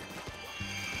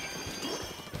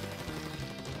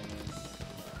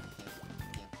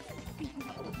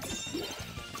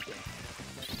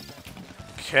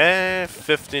 Okay,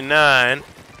 59.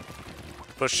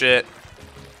 Push it.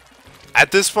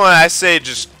 At this point, I say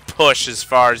just push as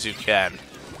far as you can.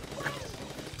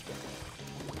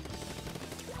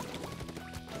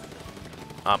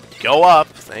 Up, go up.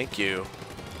 Thank you.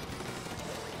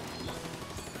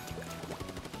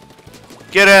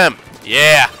 Get him!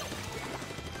 Yeah!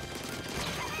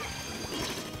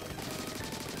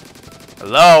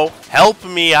 Hello? Help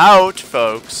me out,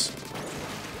 folks.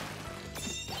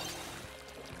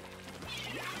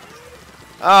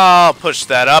 Oh, push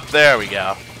that up. There we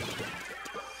go.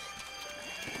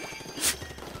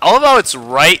 I love how it's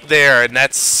right there, and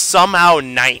that's somehow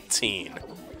 19.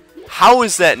 How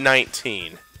is that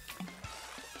 19?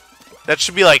 That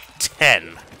should be like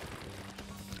 10.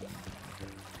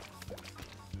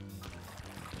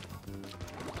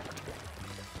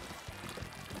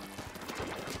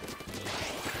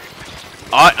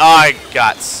 I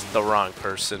got the wrong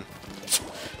person.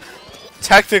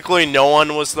 Technically, no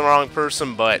one was the wrong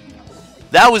person, but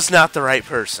that was not the right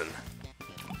person.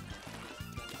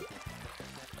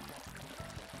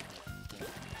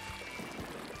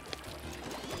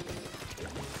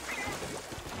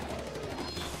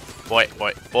 Boy.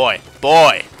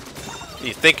 What do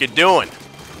you think you're doing?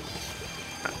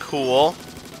 Not cool.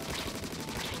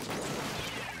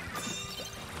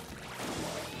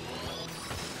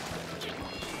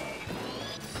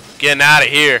 Getting out of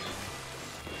here.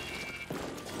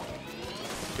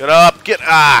 Get up,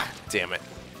 damn it.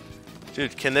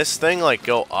 Dude, can this thing, like,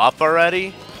 go up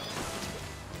already?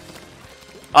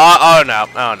 Oh no,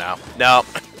 no.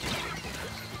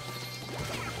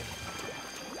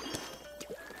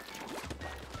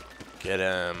 Get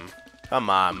him. Come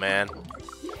on, man.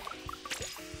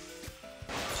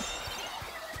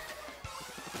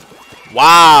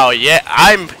 Wow, yeah,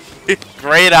 I'm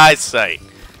great eyesight.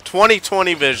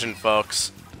 20/20 vision,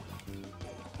 folks.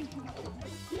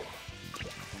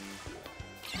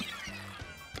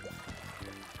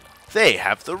 They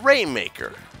have the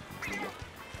Rainmaker.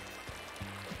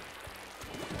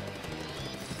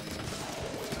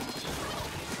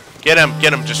 Get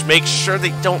him. Just make sure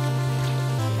they don't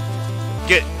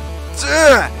get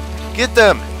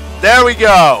them. There we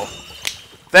go.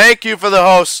 Thank you for the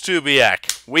host,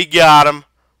 Tubiak. We got him.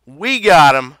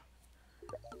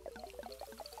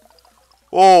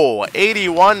 Oh,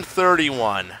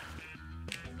 81-31.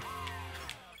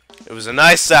 It was a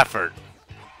nice effort.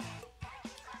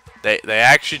 They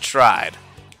actually tried.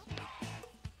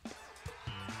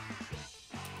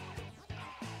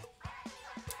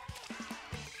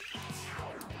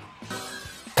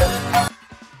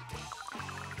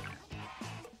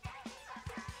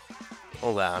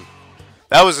 Hold on.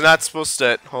 That was not supposed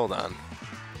to... Hold on.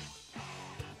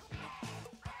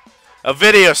 A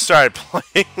video started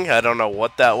playing. I don't know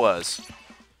what that was.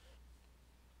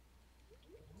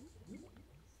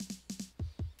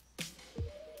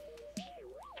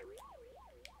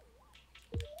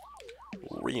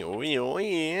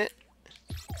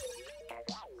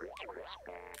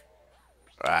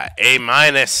 Alright, A-.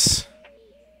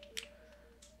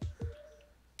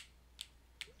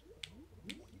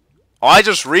 Oh, I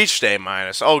just reached A-.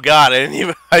 Oh god,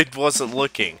 I wasn't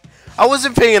looking. I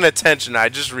wasn't paying attention, I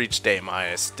just reached A-.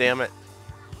 Damn it.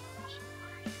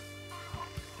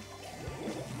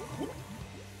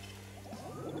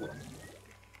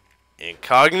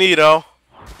 Incognito.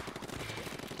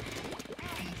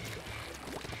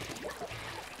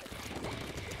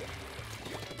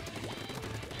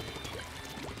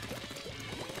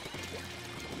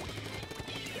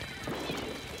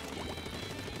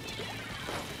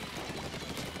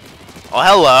 Oh,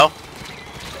 hello.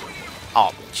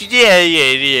 Oh, yeah.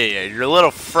 Your little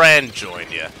friend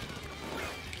joined you.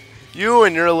 You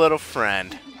and your little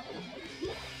friend.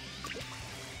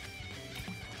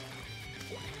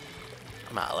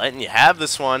 I'm not letting you have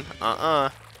this one.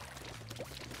 Not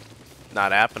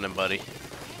happening, buddy.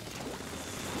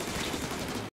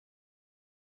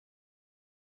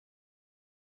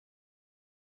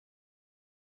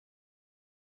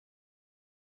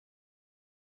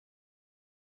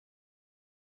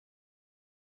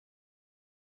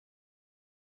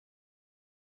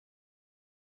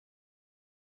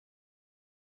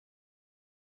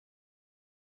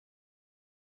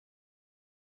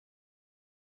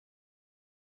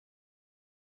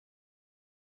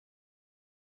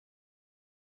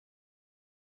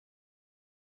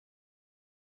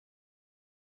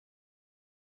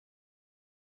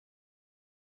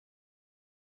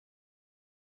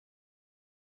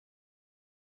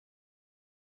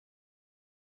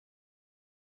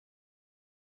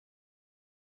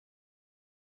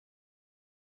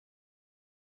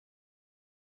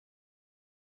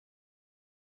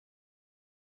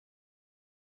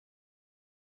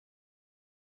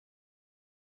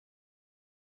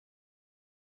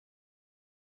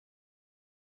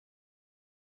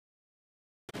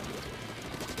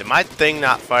 Did my thing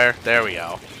not fire? There we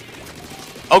go.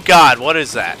 Oh god, what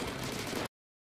is that?